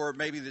metaphor,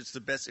 maybe that's the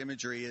best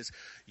imagery, is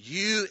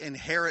you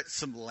inherit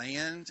some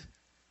land,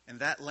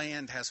 and that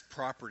land has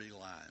property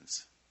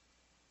lines.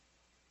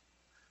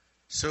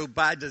 So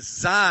by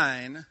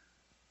design,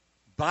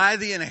 by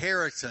the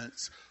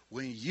inheritance,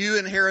 when you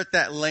inherit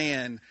that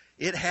land,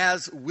 it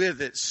has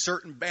with it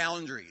certain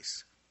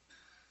boundaries,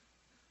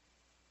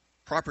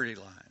 property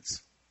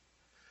lines.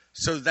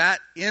 So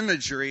that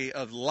imagery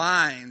of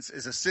lines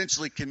is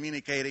essentially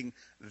communicating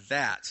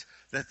that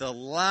the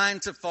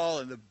lines have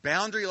fallen, the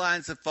boundary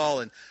lines have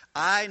fallen.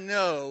 I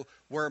know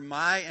where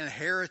my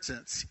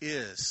inheritance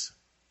is.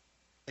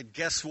 And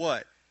guess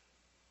what?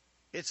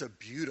 It's a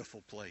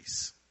beautiful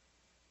place.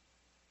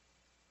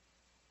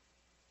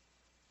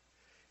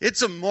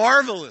 It's a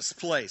marvelous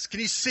place. Can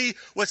you see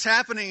what's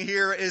happening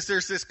here is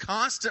there's this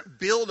constant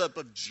buildup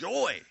of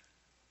joy.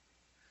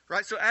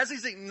 Right? So as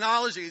he's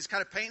acknowledging, he's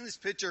kind of painting this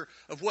picture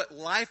of what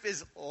life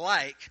is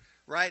like,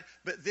 right?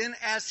 But then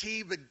as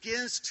he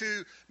begins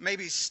to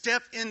maybe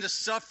step into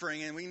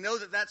suffering, and we know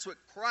that that's what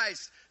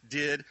Christ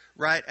did,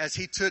 right? As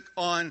he took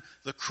on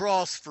the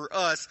cross for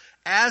us,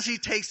 as he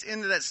takes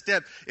into that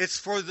step, it's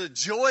for the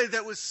joy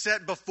that was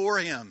set before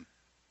him.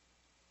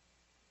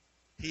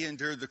 He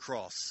endured the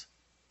cross.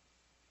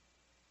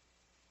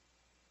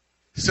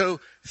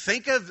 So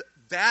think of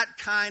that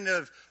kind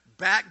of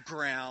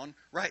background,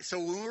 right? So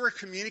when we're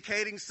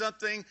communicating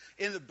something,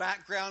 in the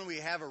background we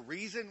have a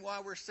reason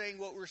why we're saying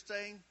what we're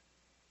saying,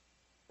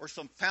 or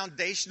some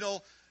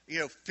foundational,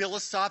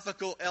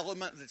 philosophical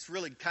element that's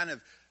really kind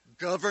of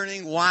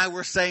governing why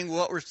we're saying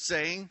what we're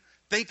saying.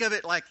 Think of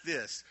it like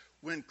this.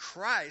 When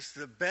Christ,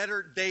 the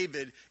better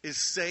David, is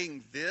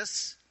saying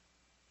this,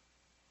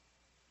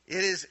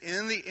 it is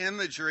in the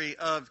imagery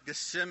of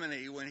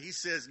Gethsemane when he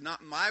says,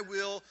 not my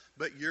will,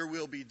 but your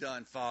will be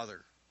done,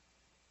 Father.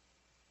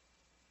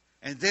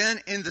 And then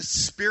in the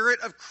Spirit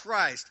of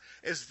Christ,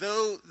 as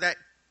though that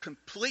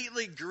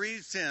completely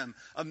grieves him,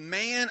 a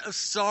man of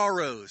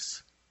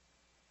sorrows,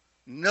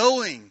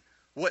 knowing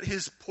what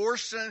his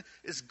portion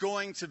is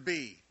going to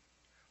be,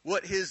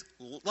 what his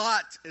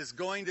lot is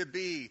going to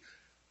be,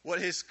 what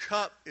his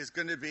cup is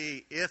going to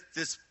be, if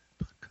this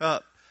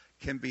cup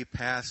can be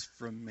passed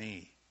from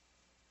me.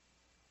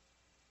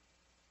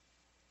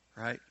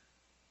 Right?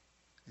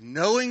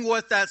 Knowing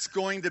what that's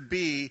going to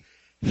be,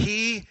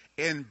 he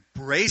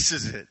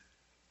embraces it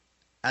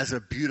as a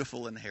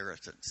beautiful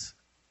inheritance.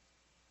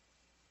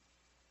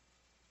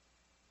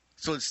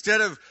 So instead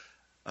of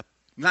a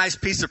nice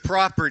piece of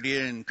property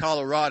in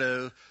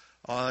Colorado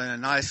on a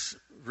nice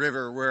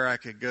river where I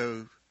could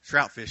go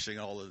trout fishing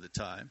all of the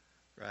time,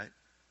 right?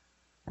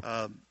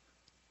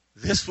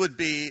 This would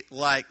be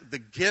like the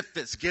gift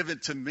that's given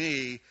to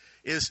me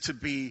is to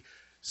be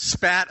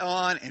spat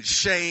on and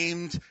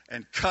shamed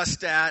and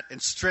cussed at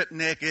and stripped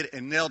naked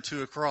and nailed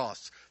to a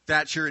cross.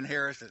 That's your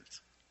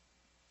inheritance.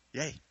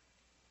 Yay.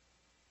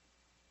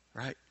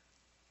 Right?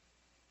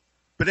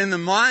 But in the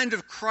mind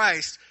of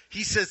Christ,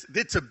 he says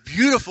it's a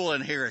beautiful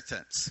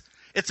inheritance.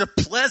 It's a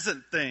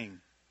pleasant thing.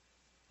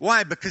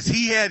 Why? Because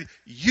he had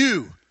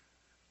you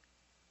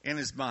in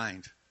his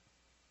mind.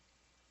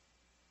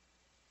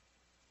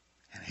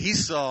 And he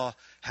saw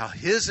how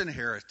his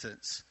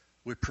inheritance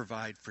would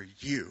provide for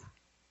you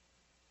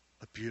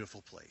a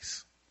beautiful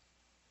place.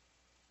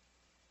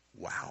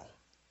 Wow.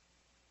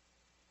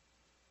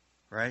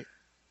 Right?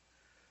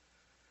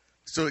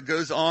 So it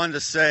goes on to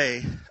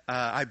say,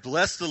 I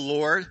bless the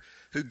Lord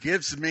who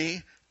gives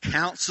me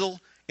counsel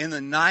in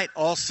the night.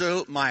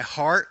 Also my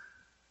heart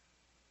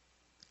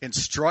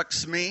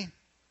instructs me.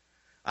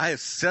 I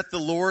have set the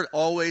Lord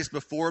always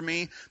before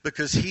me,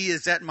 because he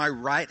is at my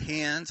right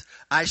hand.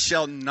 I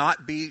shall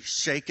not be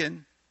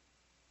shaken.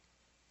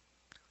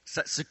 It's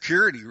that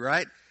security,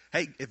 right?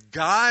 Hey, if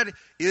God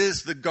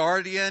is the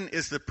guardian,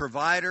 is the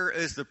provider,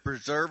 is the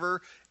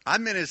preserver,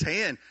 I'm in his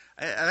hand.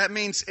 That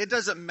means it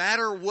doesn't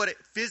matter what it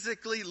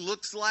physically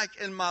looks like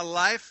in my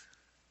life.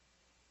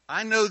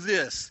 I know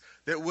this,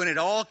 that when it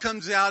all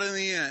comes out in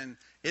the end,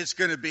 it's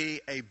going to be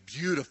a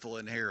beautiful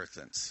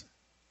inheritance.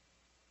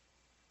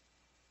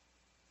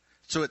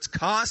 So it's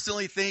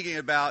constantly thinking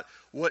about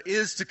what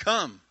is to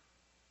come.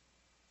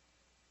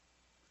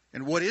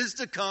 And what is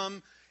to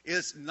come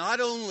is not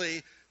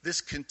only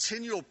this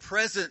continual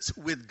presence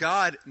with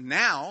God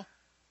now,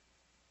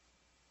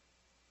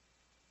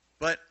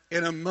 but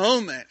in a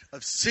moment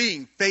of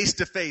seeing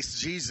face-to-face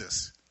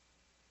Jesus.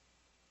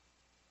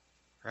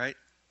 Right?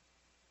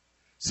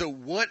 So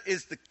what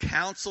is the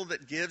counsel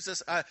that gives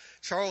us?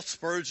 Charles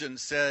Spurgeon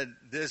said,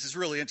 this is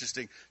really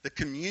interesting, the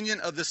communion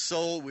of the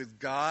soul with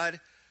God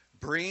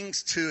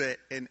brings to it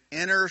an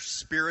inner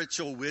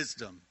spiritual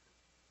wisdom,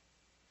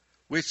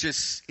 which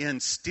is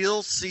in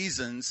still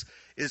seasons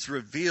is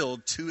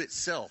revealed to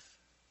itself.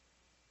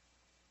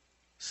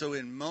 So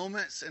in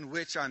moments in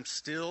which I'm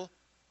still,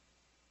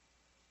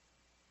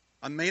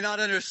 I may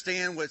not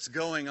understand what's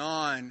going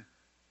on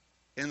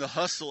in the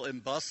hustle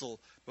and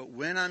bustle, but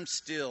when I'm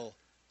still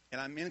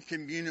and I'm in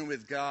communion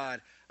with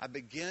God, I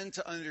begin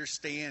to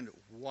understand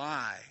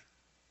why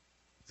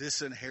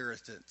this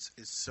inheritance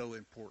is so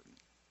important.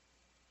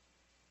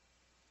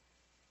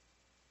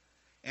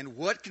 And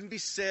what can be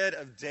said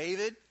of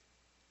David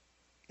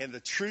and the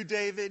true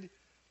David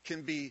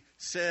can be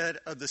said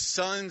of the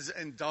sons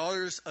and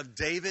daughters of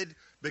David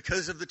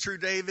because of the true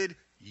David?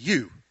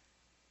 You.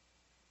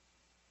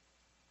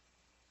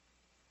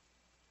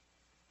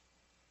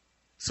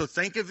 So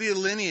think of the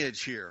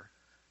lineage here.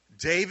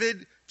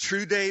 David,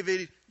 true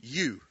David,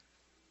 you.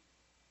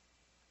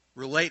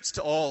 Relates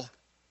to all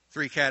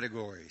three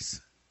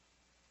categories.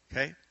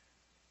 Okay?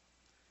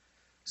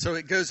 So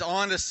it goes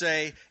on to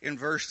say in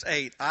verse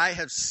 8, I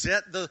have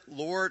set the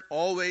Lord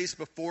always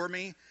before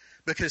me,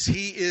 because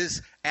he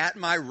is at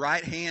my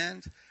right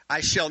hand.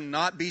 I shall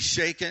not be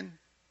shaken.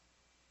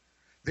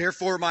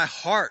 Therefore my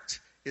heart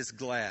is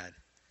glad.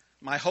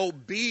 My whole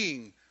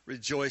being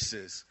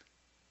rejoices.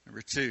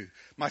 Number 2,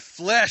 my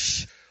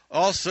flesh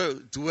also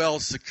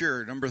dwells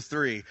secure. Number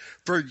 3,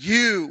 for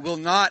you will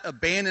not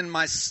abandon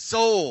my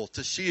soul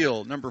to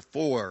Sheol. Number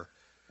 4,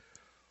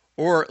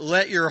 or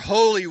let your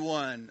Holy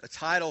One, a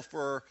title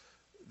for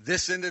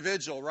this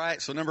individual,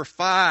 right? So number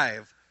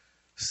 5,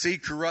 see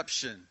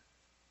corruption.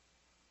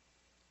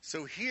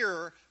 So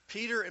here,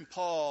 Peter and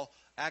Paul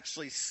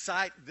actually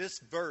cite this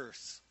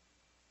verse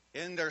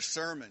in their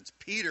sermons.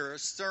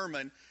 Peter's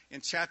sermon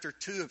in chapter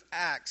 2 of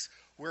Acts,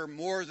 where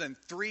more than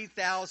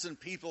 3,000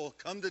 people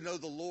come to know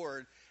the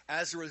Lord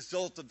as a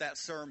result of that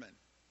sermon,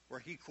 where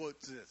he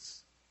quotes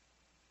this.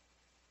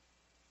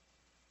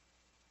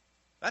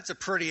 That's a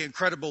pretty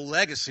incredible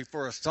legacy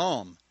for a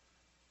psalm.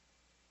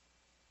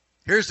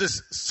 Here's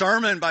this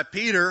sermon by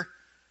Peter,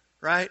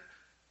 right?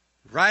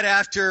 Right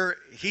after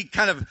he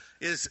kind of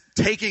is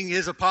taking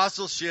his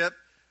apostleship,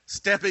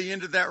 stepping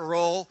into that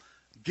role,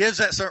 gives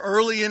that, so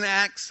early in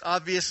Acts,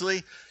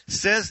 obviously,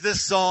 says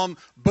this psalm,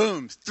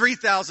 boom,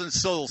 3,000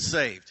 souls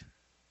saved.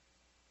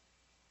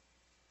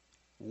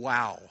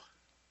 Wow.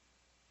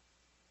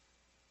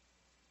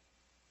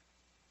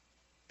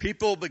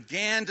 People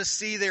began to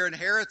see their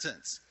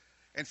inheritance.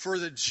 And for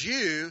the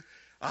Jew,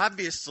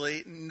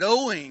 obviously,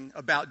 knowing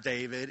about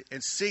David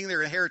and seeing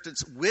their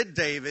inheritance with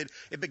David,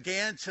 it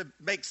began to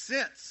make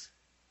sense.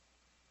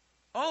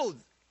 Oh,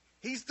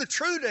 he's the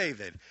true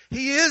David.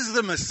 He is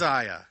the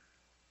Messiah.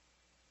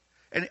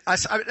 And I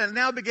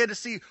now begin to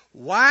see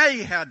why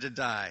he had to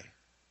die.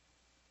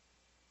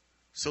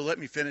 So let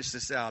me finish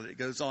this out. It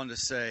goes on to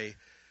say,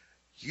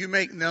 you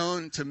make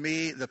known to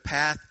me the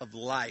path of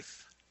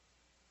life.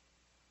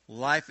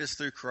 Life is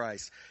through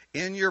Christ.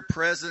 In your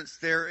presence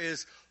there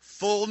is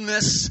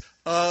fullness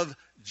of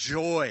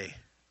joy.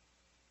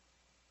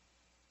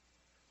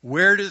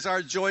 Where does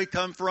our joy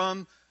come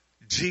from?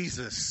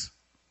 Jesus.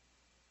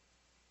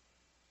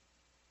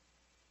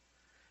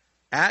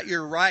 At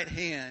your right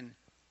hand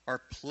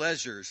are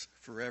pleasures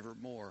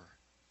forevermore.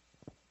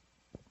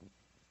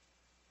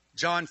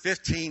 John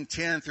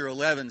 15:10 through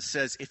 11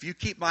 says, if you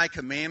keep my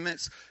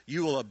commandments,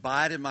 you will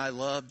abide in my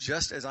love,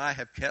 just as I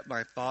have kept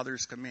my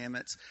Father's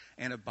commandments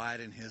and abide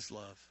in his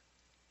love.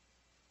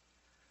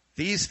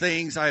 These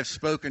things I have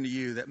spoken to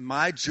you, that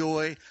my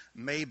joy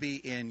may be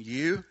in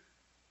you,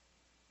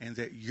 and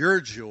that your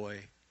joy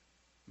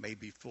may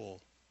be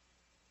full.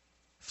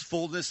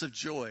 Fullness of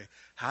joy.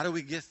 How do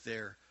we get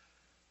there?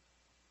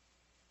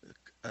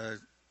 A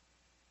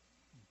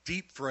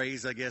deep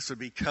phrase, I guess, would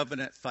be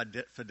covenant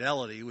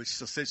fidelity,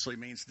 which essentially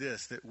means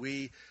this, that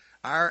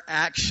our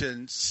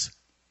actions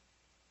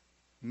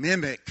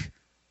mimic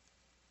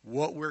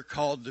what we're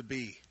called to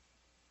be.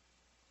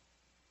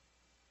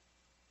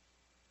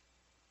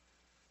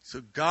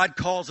 So God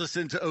calls us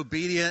into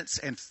obedience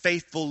and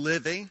faithful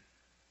living,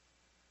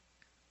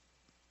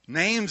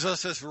 names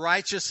us as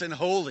righteous and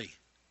holy,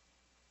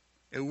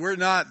 and we're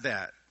not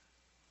that.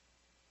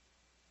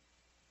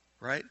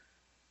 Right?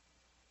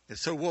 And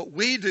so what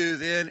we do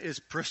then is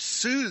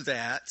pursue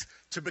that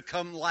to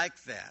become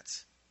like that.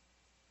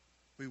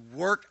 We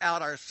work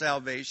out our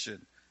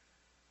salvation.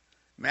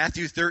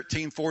 Matthew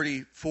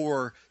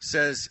 13:44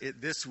 says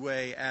it this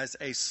way, as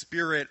a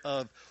spirit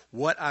of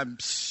what I'm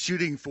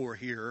shooting for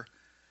here.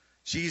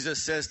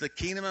 Jesus says, the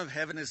kingdom of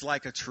heaven is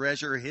like a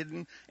treasure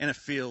hidden in a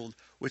field,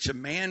 which a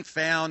man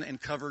found and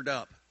covered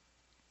up.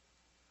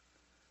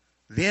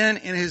 Then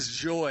in his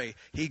joy,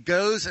 he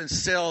goes and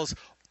sells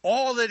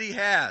all that he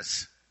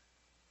has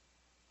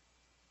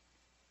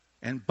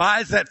and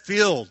buys that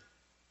field.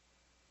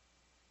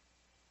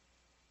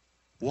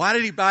 Why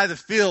did he buy the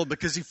field?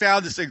 Because he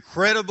found this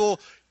incredible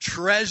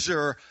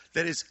treasure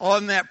that is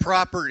on that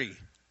property.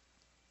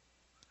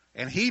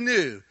 And he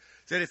knew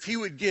that if he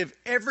would give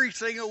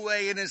everything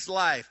away in his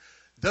life,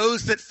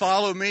 those that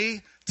follow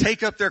me,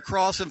 take up their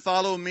cross and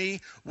follow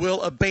me,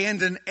 will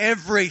abandon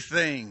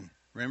everything.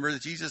 Remember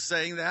Jesus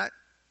saying that?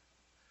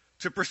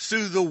 To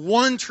pursue the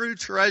one true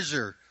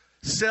treasure.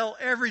 Sell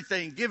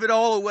everything, give it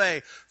all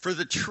away for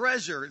the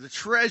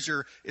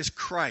treasure is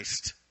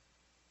Christ.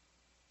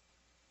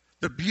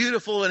 The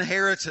beautiful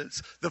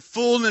inheritance, the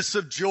fullness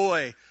of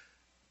joy,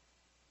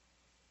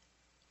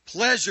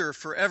 pleasure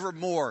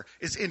forevermore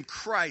is in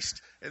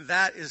Christ. And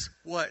that is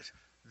what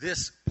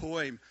this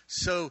poem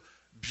so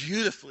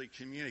beautifully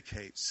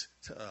communicates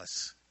to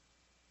us.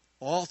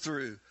 All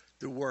through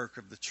the work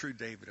of the true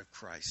David of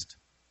Christ.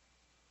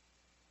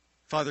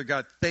 Father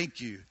God,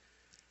 thank you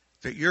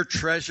that your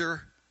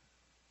treasure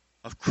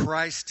of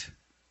Christ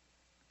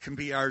can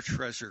be our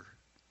treasure.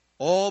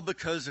 All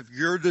because of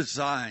your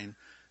design,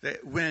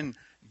 that when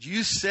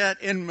you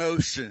set in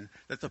motion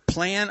that the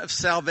plan of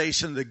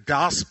salvation, the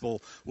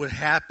gospel, would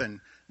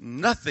happen,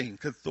 nothing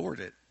could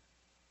thwart it.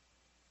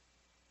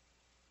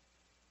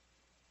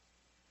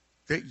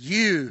 That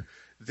you,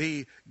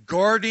 the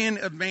guardian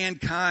of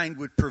mankind,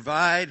 would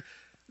provide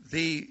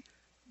the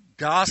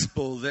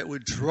gospel that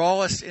would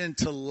draw us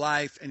into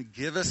life and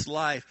give us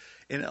life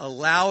and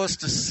allow us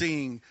to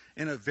sing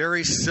in a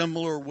very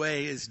similar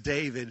way as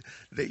David,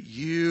 that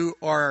you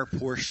are our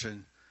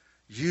portion.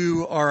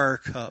 You are our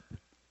cup.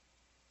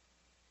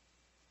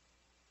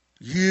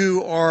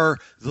 You are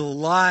the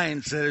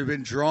lines that have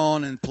been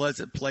drawn in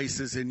pleasant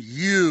places, and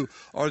you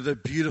are the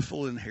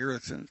beautiful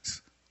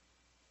inheritance.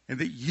 And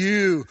that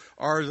you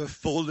are the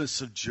fullness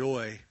of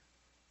joy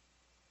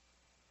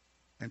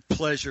and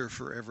pleasure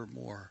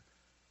forevermore.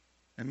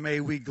 And may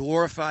we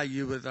glorify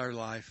you with our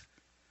life.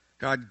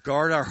 God,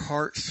 guard our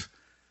hearts.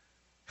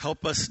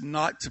 Help us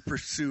not to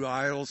pursue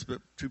idols, but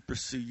to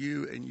pursue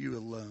you and you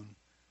alone.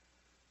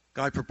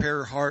 God, prepare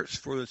our hearts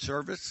for the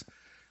service.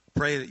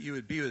 Pray that you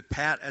would be with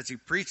Pat as he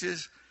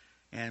preaches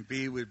and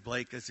be with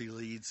Blake as he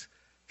leads.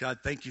 God,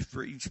 thank you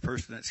for each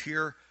person that's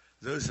here.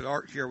 Those that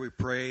aren't here, we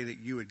pray that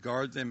you would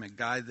guard them and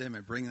guide them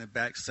and bring them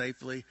back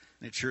safely.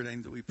 And it's your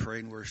name that we pray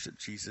and worship,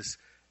 Jesus.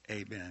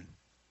 Amen.